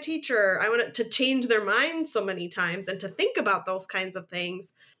want to be a teacher, I want to change their mind so many times and to think about those kinds of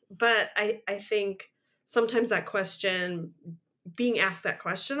things. But I think sometimes that question, being asked that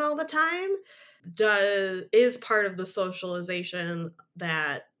question all the time, is part of the socialization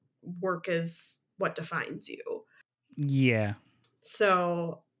that work is what defines you. Yeah.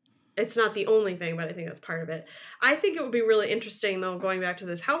 So it's not the only thing, but I think that's part of it. I think it would be really interesting, though, going back to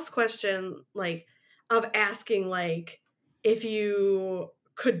this house question, like, of asking, like, if you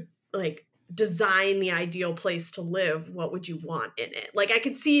could, like, design the ideal place to live, what would you want in it? Like, I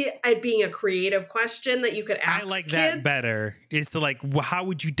could see it being a creative question that you could ask. I like kids. That better. Is to like, how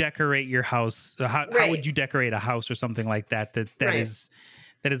would you decorate your house? How would you decorate a house or something like that? That is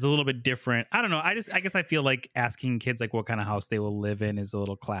that is a little bit different. I don't know. I guess I feel like asking kids like what kind of house they will live in is a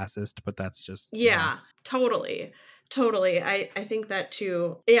little classist, but that's just totally. I think that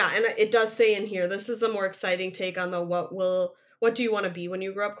too. Yeah, and it does say in here, this is a more exciting take on the what do you want to be when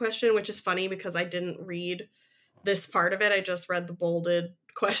you grow up question, which is funny because I didn't read this part of it. I just read the bolded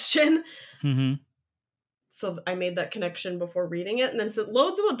question. Mm-hmm. So I made that connection before reading it. And then it said,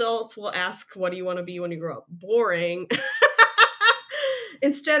 loads of adults will ask, what do you want to be when you grow up? Boring.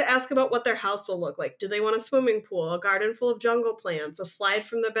 Instead, ask about what their house will look like. Do they want a swimming pool, a garden full of jungle plants, a slide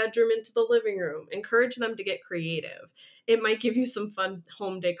from the bedroom into the living room? Encourage them to get creative. It might give you some fun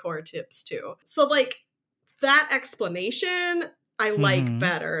home decor tips too. So like that explanation I like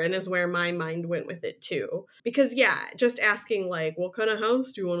better and is where my mind went with it too. Because just asking like, what kind of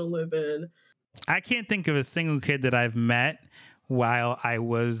house do you want to live in? I can't think of a single kid that I've met while I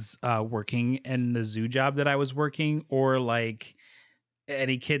was working in the zoo job that I was working, or like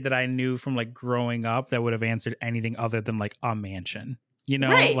any kid that I knew from like growing up that would have answered anything other than like a mansion, you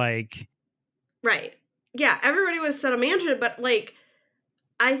know, right. Yeah. Everybody would have said a mansion, but like,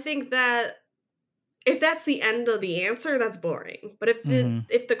 I think that if that's the end of the answer, that's boring. But if the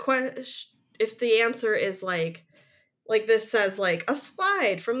answer is like this says like a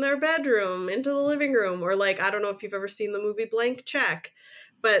slide from their bedroom into the living room, or like, I don't know if you've ever seen the movie Blank Check,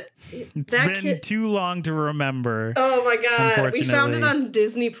 but it's been too long to remember. Oh my God. We found it on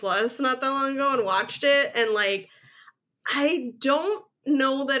Disney Plus not that long ago and watched it. And like, I don't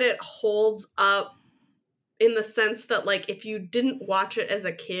know that it holds up in the sense that like, if you didn't watch it as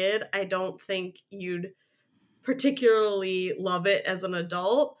a kid, I don't think you'd particularly love it as an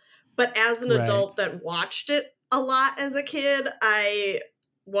adult. But as an adult that watched it a lot as a kid, I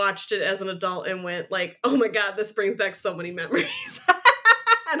watched it as an adult and went like, oh my God, this brings back so many memories.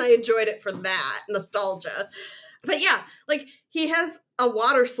 And I enjoyed it for that nostalgia. But yeah, like he has a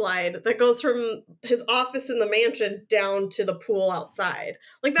water slide that goes from his office in the mansion down to the pool outside.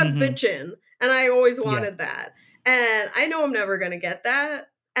 Like that's bitchin'. And I always wanted that. And I know I'm never going to get that.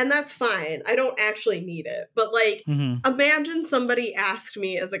 And that's fine. I don't actually need it. But like, imagine somebody asked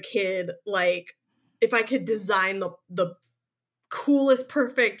me as a kid, like, if I could design the coolest,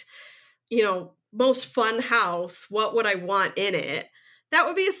 perfect, most fun house, what would I want in it? That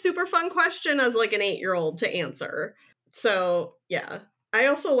would be a super fun question as like an 8-year-old to answer. So yeah. I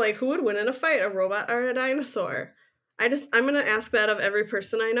also like, who would win in a fight, a robot or a dinosaur? I'm going to ask that of every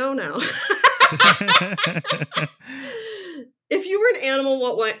person I know now. If you were an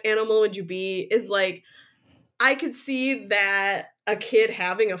animal, what animal would you be? Is like, I could see that a kid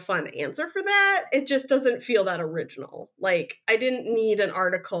having a fun answer for that. It just doesn't feel that original. Like, I didn't need an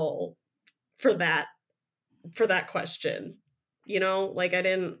article for that question. Like I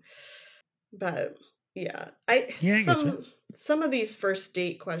didn't, but yeah. Some of these first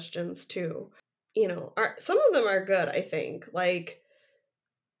date questions too, some of them are good, I think. Like,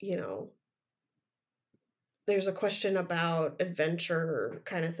 there's a question about adventure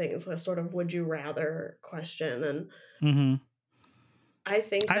kind of things, a sort of would you rather question. And I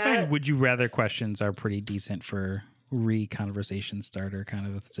find would you rather questions are pretty decent for conversation starter kind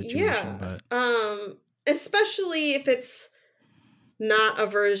of a situation. But especially if it's not a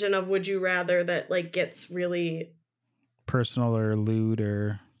version of would you rather that like gets really personal or lewd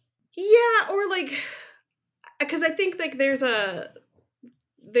or like, because I think like there's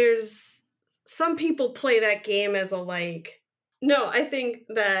some people play that game as a like, no, I think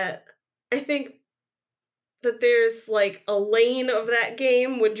that there's like a lane of that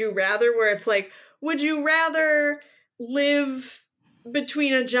game, would you rather, where it's like, would you rather live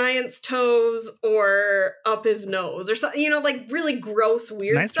between a giant's toes or up his nose or something, like really gross,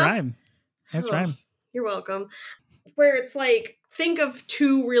 weird nice stuff. Rhyme. Nice rhyme. You're welcome. Where it's like, think of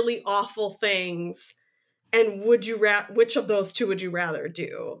two really awful things and which of those two would you rather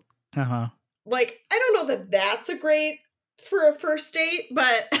do? Like, I don't know that that's a great for a first date,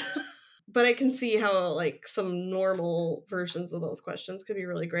 but but I can see how like some normal versions of those questions could be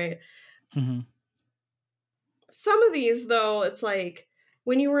really great. Some of these, though, it's like,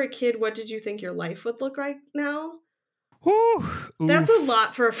 when you were a kid, what did you think your life would look like now? That's a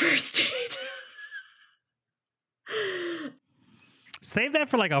lot for a first date. Save that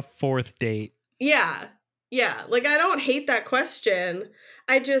for like a fourth date. Yeah. Like, I don't hate that question.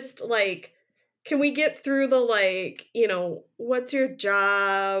 I just like, can we get through the like, what's your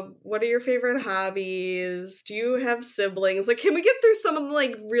job? What are your favorite hobbies? Do you have siblings? Like, can we get through some of the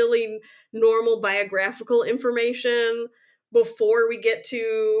like really normal biographical information before we get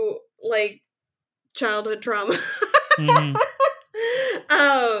to like childhood trauma?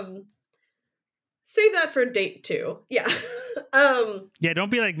 Save that for date 2. Yeah. Yeah,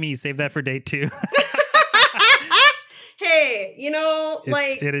 don't be like me. Save that for date 2. Hey,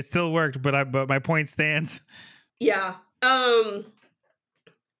 It still worked, but my point stands. Yeah. I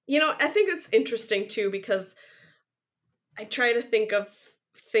think it's interesting too, because I try to think of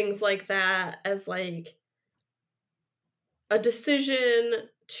things like that as like a decision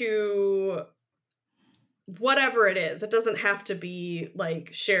to whatever it is. It doesn't have to be like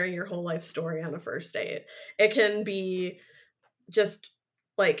sharing your whole life story on a first date. It can be just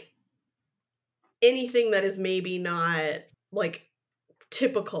like anything that is maybe not like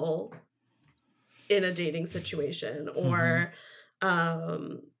typical in a dating situation, or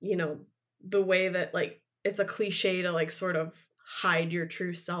the way that like it's a cliche to like sort of hide your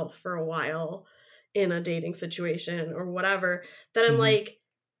true self for a while in a dating situation or whatever, that I'm like,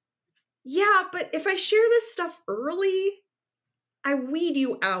 yeah, but if I share this stuff early, I weed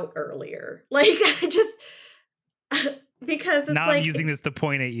you out earlier. Like, I just because it's now like, I'm using this to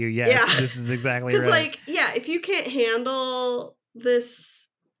point at you. Yes, yeah. This is exactly right. Because like, yeah, if you can't handle this,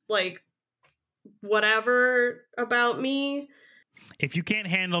 like, whatever about me, if you can't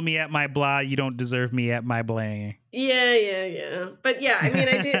handle me at my blah, you don't deserve me at my blang. yeah. But yeah, I mean,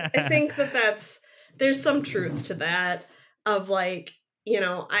 I think there's some truth to that, of like,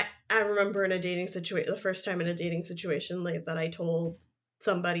 I remember in a dating situation, the first time in a dating situation, like, that I told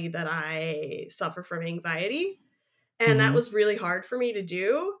somebody that I suffer from anxiety, and that was really hard for me to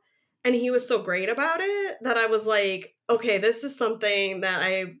do. And he was so great about it that I was like, okay, this is something that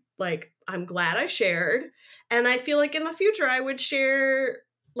I'm glad I shared. And I feel like in the future I would share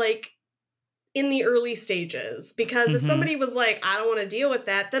like in the early stages, because if somebody was like, I don't want to deal with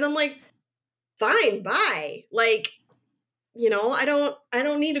that, then I'm like, fine, bye. Like, I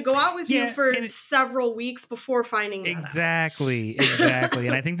don't need to go out with you for several weeks before finding that exactly.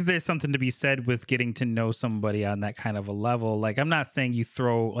 And I think that there's something to be said with getting to know somebody on that kind of a level. Like, I'm not saying you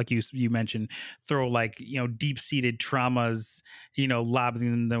throw, like you mentioned, throw like, deep-seated traumas,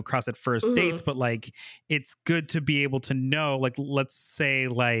 lobbing them across at first dates, but like, it's good to be able to know, like, let's say,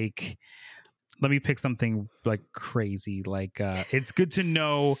 like, let me pick something like crazy. Like, it's good to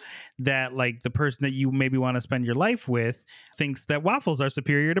know that like the person that you maybe want to spend your life with thinks that waffles are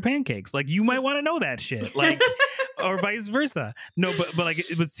superior to pancakes. Like, you might want to know that shit, like, or vice versa. No,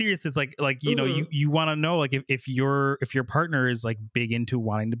 but seriously, it's like, you want to know, like, if your partner is like big into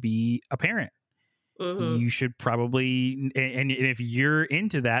wanting to be a parent, you should probably, and if you're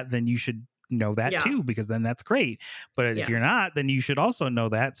into that, then you should know that too, because then that's great. But if you're not, then you should also know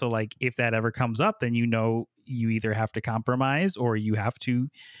that. So like, if that ever comes up, then you either have to compromise or you have to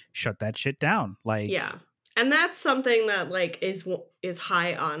shut that shit down. Like, yeah. And that's something that like is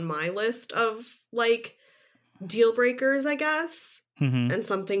high on my list of like deal breakers, I guess, and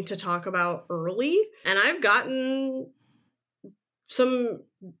something to talk about early. And I've gotten some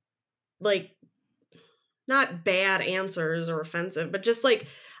like not bad answers or offensive, but just like,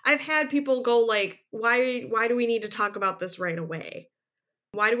 I've had people go like, why do we need to talk about this right away?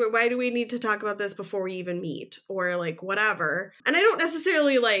 Why do we need to talk about this before we even meet, or like whatever? And I don't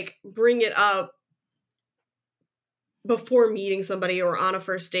necessarily like bring it up before meeting somebody or on a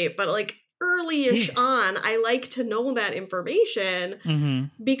first date, but like early-ish on, I like to know that information,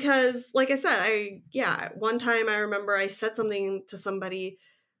 because like I said, one time I remember I said something to somebody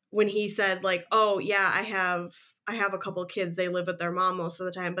when he said like, oh yeah, I have a couple kids. They live with their mom most of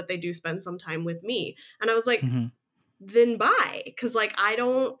the time, but they do spend some time with me. And I was like, then bye. Because like,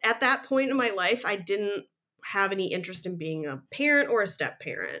 at that point in my life, I didn't have any interest in being a parent or a step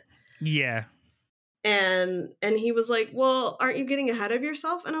parent. Yeah. And he was like, well, aren't you getting ahead of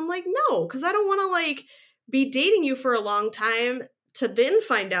yourself? And I'm like, no, because I don't want to like be dating you for a long time to then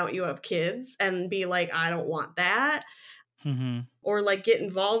find out you have kids and be like, I don't want that. Or like get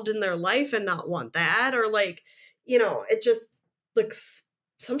involved in their life and not want that, or like, it just like,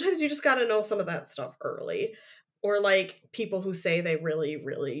 sometimes you just got to know some of that stuff early. Or like people who say they really,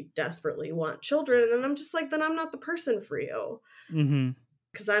 really desperately want children, and I'm just like, then I'm not the person for you,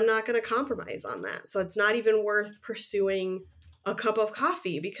 because I'm not going to compromise on that. So it's not even worth pursuing a cup of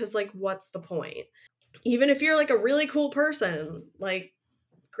coffee, because like, what's the point? Even if you're like a really cool person, like,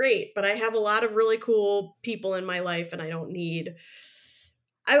 great, but I have a lot of really cool people in my life, and I don't need.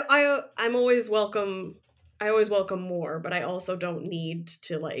 I'm always welcome. I always welcome more, but I also don't need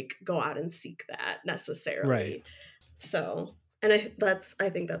to like go out and seek that necessarily. Right. So, and I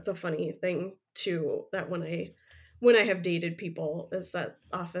think that's a funny thing too, that when I have dated people, is that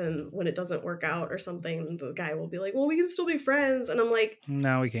often when it doesn't work out or something, the guy will be like, well, we can still be friends. And I'm like,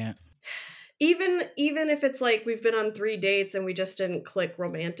 no, we can't. even if it's like we've been on 3 dates and we just didn't click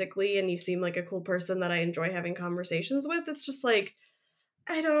romantically and you seem like a cool person that I enjoy having conversations with, it's just like,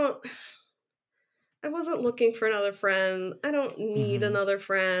 I wasn't looking for another friend. I don't need another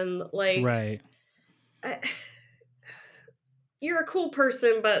friend. Like, right. You're a cool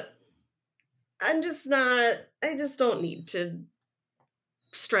person, but I just don't need to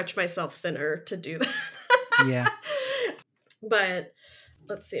stretch myself thinner to do that. Yeah. But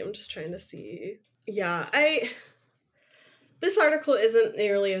let's see, I'm just trying to see. Yeah, this article isn't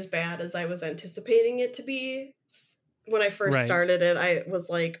nearly as bad as I was anticipating it to be. When I first started it, I was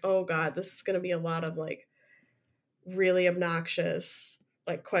like, oh God, this is going to be a lot of like really obnoxious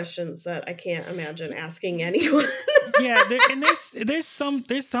like questions that I can't imagine asking anyone. Yeah, there's some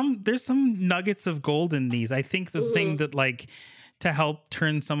nuggets of gold in these. I think the thing that like to help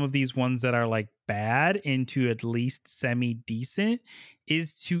turn some of these ones that are like bad into at least semi-decent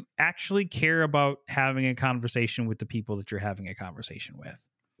is to actually care about having a conversation with the people that you're having a conversation with.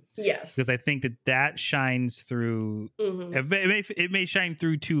 Yes. Because I think that shines through. It may shine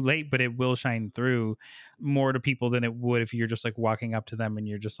through too late, but it will shine through more to people than it would if you're just like walking up to them and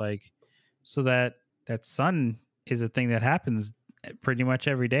you're just like, so that sun is a thing that happens pretty much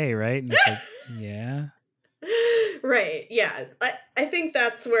every day, right? And it's like, yeah. Right. Yeah. I think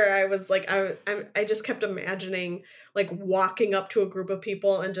that's where I was like, I just kept imagining like walking up to a group of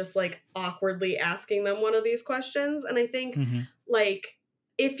people and just like awkwardly asking them one of these questions. And I think like,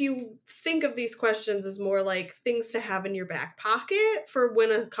 if you think of these questions as more like things to have in your back pocket for when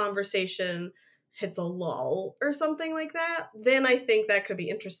a conversation hits a lull or something like that, then I think that could be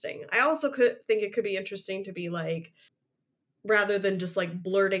interesting. I also could think it could be interesting to be like, rather than just like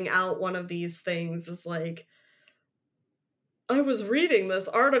blurting out one of these things, is like, I was reading this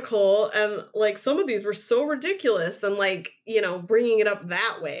article and like some of these were so ridiculous, and like, you know, bringing it up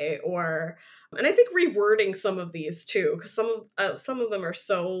that way, or, and I think rewording some of these too, because some of them are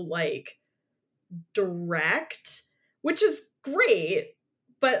so like direct, which is great.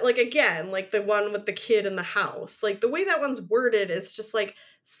 But like, again, like the one with the kid in the house, like the way that one's worded is just like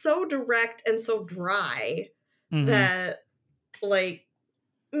so direct and so dry that like,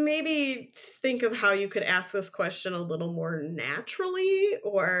 maybe think of how you could ask this question a little more naturally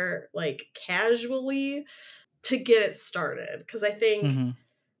or like casually to get it started. Because I think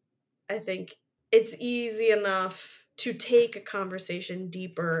it's easy enough to take a conversation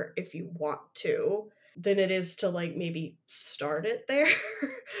deeper if you want to than it is to like maybe start it there,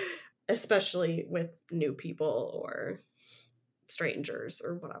 especially with new people or strangers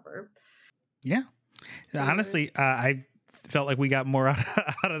or whatever. Yeah. Honestly, I felt like we got more out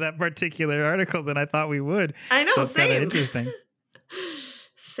of that particular article than I thought we would. I know, so it's kind of interesting.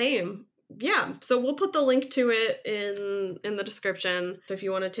 Same. Yeah, so we'll put the link to it in the description. So if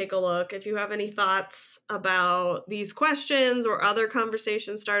you want to take a look, if you have any thoughts about these questions or other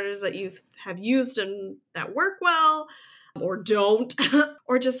conversation starters that you have used and that work well or don't,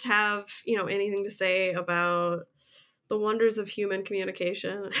 or just have, you know, anything to say about the wonders of human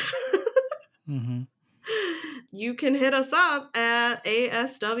communication, you can hit us up at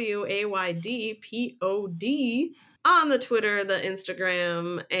ASWAYDPOD on the Twitter, the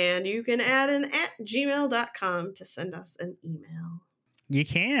Instagram, and you can add an @gmail.com to send us an email. You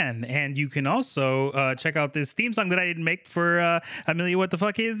can, and you can also check out this theme song that I didn't make for Amelia. What the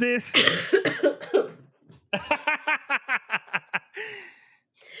fuck is this?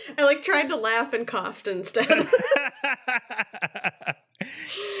 I like tried to laugh and coughed instead.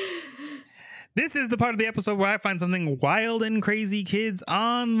 This is the part of the episode where I find something wild and crazy kids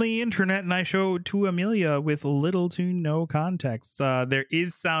on the internet and I show it to Amelia with little to no context. There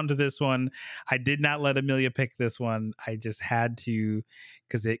is sound to this one. I did not let Amelia pick this one. I just had to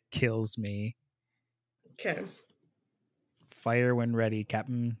because it kills me. Okay. Fire when ready,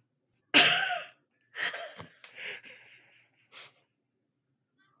 Captain. What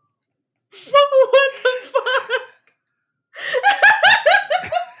the fuck?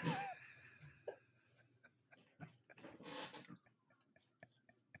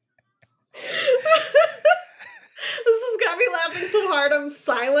 This has got me laughing so hard I'm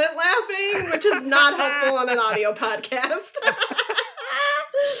silent laughing, which is not helpful on an audio podcast.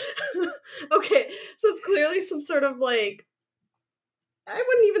 Okay, so it's clearly some sort of like, I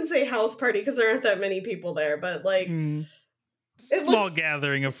wouldn't even say house party because there aren't that many people there, but like small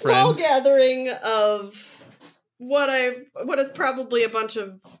gathering of friends. Small gathering of what is probably a bunch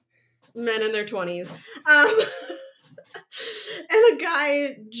of men in their 20s. And a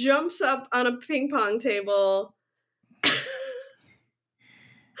guy jumps up on a ping pong table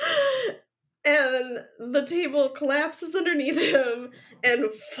and then the table collapses underneath him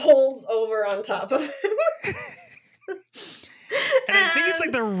and folds over on top of him. And I think it's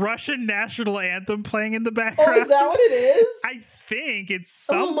like the Russian national anthem playing in the background. Oh, is that what it is? I think it's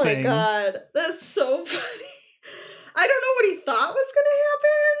something. Oh my god, that's so funny. I don't know what he thought was going to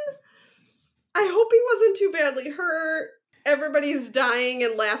happen. I hope he wasn't too badly hurt. Everybody's dying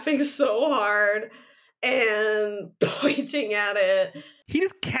and laughing so hard and pointing at it. He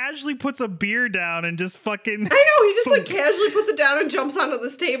just casually puts a beer down and just fucking... I know, he just like casually puts it down and jumps onto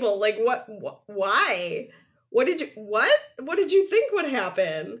this table. Like, what? Why? What did you think would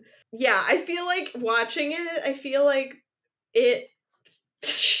happen? Yeah, I feel like watching it, I feel like it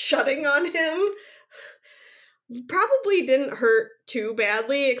shutting on him probably didn't hurt too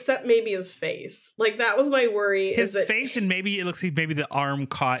badly, except maybe his face. Like, that was my worry. His face, and maybe it looks like maybe the arm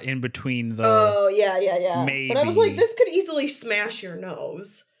caught in between the... Oh, yeah. Maybe. But I was like, this could easily smash your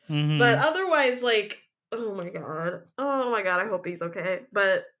nose. Mm-hmm. But otherwise, like, oh my god, I hope he's okay.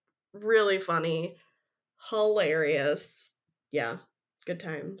 But really funny. Hilarious. Yeah, good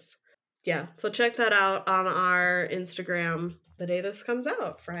times. Yeah, so check that out on our Instagram the day this comes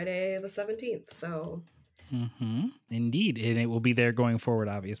out, Friday the 17th. So mm-hmm. Indeed, and it will be there going forward.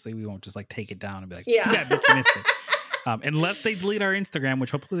 Obviously, we won't just like take it down and be like, yeah. too bad, bitch, you missed it. Unless they delete our Instagram, which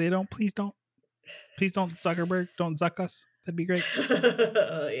hopefully they don't. Please don't, Zuckerberg, don't zuck us. That'd be great.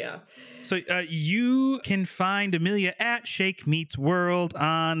 Yeah. So you can find Amelia at Shake Meets World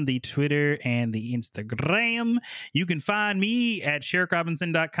on the Twitter and the Instagram. You can find me at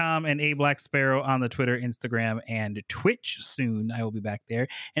SherrickRobinson.com and A Black Sparrow on the Twitter, Instagram, and Twitch soon. I will be back there.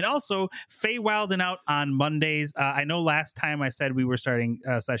 And also Fey Wildin' Out on Mondays. I know last time I said we were starting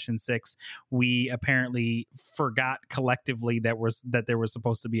session 6. We apparently forgot collectively that there was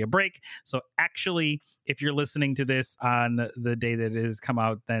supposed to be a break. So actually, if you're listening to this on the day that it has come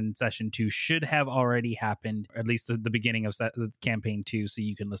out, then session 2 should have already happened, at least the beginning of campaign 2, so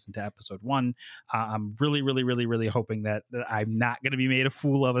you can listen to episode 1. I'm really hoping that I'm not going to be made a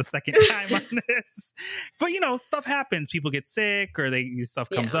fool of a second time on this. But, stuff happens. People get sick or stuff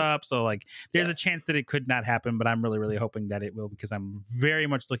comes up. So, like, there's a chance that it could not happen, but I'm really hoping that it will, because I'm very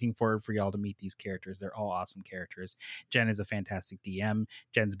much looking forward for y'all to meet these characters. They're all awesome characters. Jen is a fantastic DM.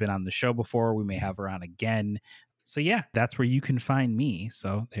 Jen's been on the show before. We may have her on again. So yeah, that's where you can find me.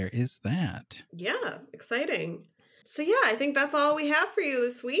 So there is that. Yeah, exciting. So yeah, I think that's all we have for you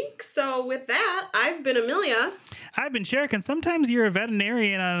this week. So with that, I've been Amelia. I've been Sherrick, and sometimes you're a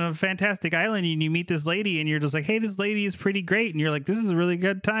veterinarian on a fantastic island and you meet this lady and you're just like, hey, this lady is pretty great. And you're like, this is a really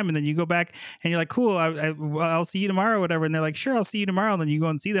good time. And then you go back and you're like, cool, I'll see you tomorrow or whatever. And they're like, sure, I'll see you tomorrow. And then you go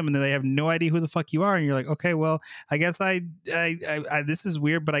and see them and then they have no idea who the fuck you are. And you're like, okay, well, I guess I this is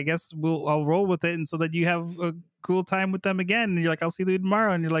weird, but I guess I'll roll with it. And so that you have a cool time with them again, and you're like, I'll see you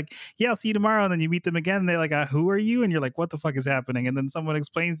tomorrow, and you're like, yeah, I'll see you tomorrow, and then you meet them again and they're like, who are you? And you're like, what the fuck is happening? And then someone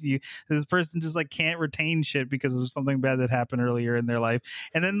explains to you that this person just like can't retain shit because there's something bad that happened earlier in their life,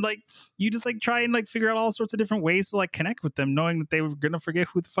 and then like you just like try and like figure out all sorts of different ways to like connect with them, knowing that they were gonna forget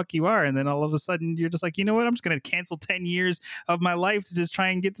who the fuck you are, and then all of a sudden you're just like, you know what, I'm just gonna cancel 10 years of my life to just try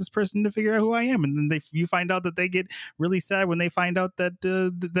and get this person to figure out who I am. And then you find out that they get really sad when they find out that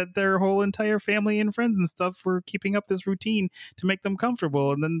that their whole entire family and friends and stuff were keeping up this routine to make them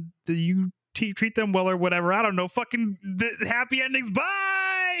comfortable, and then you treat them well or whatever. I don't know. Fucking happy endings.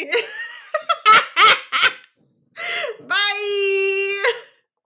 Bye.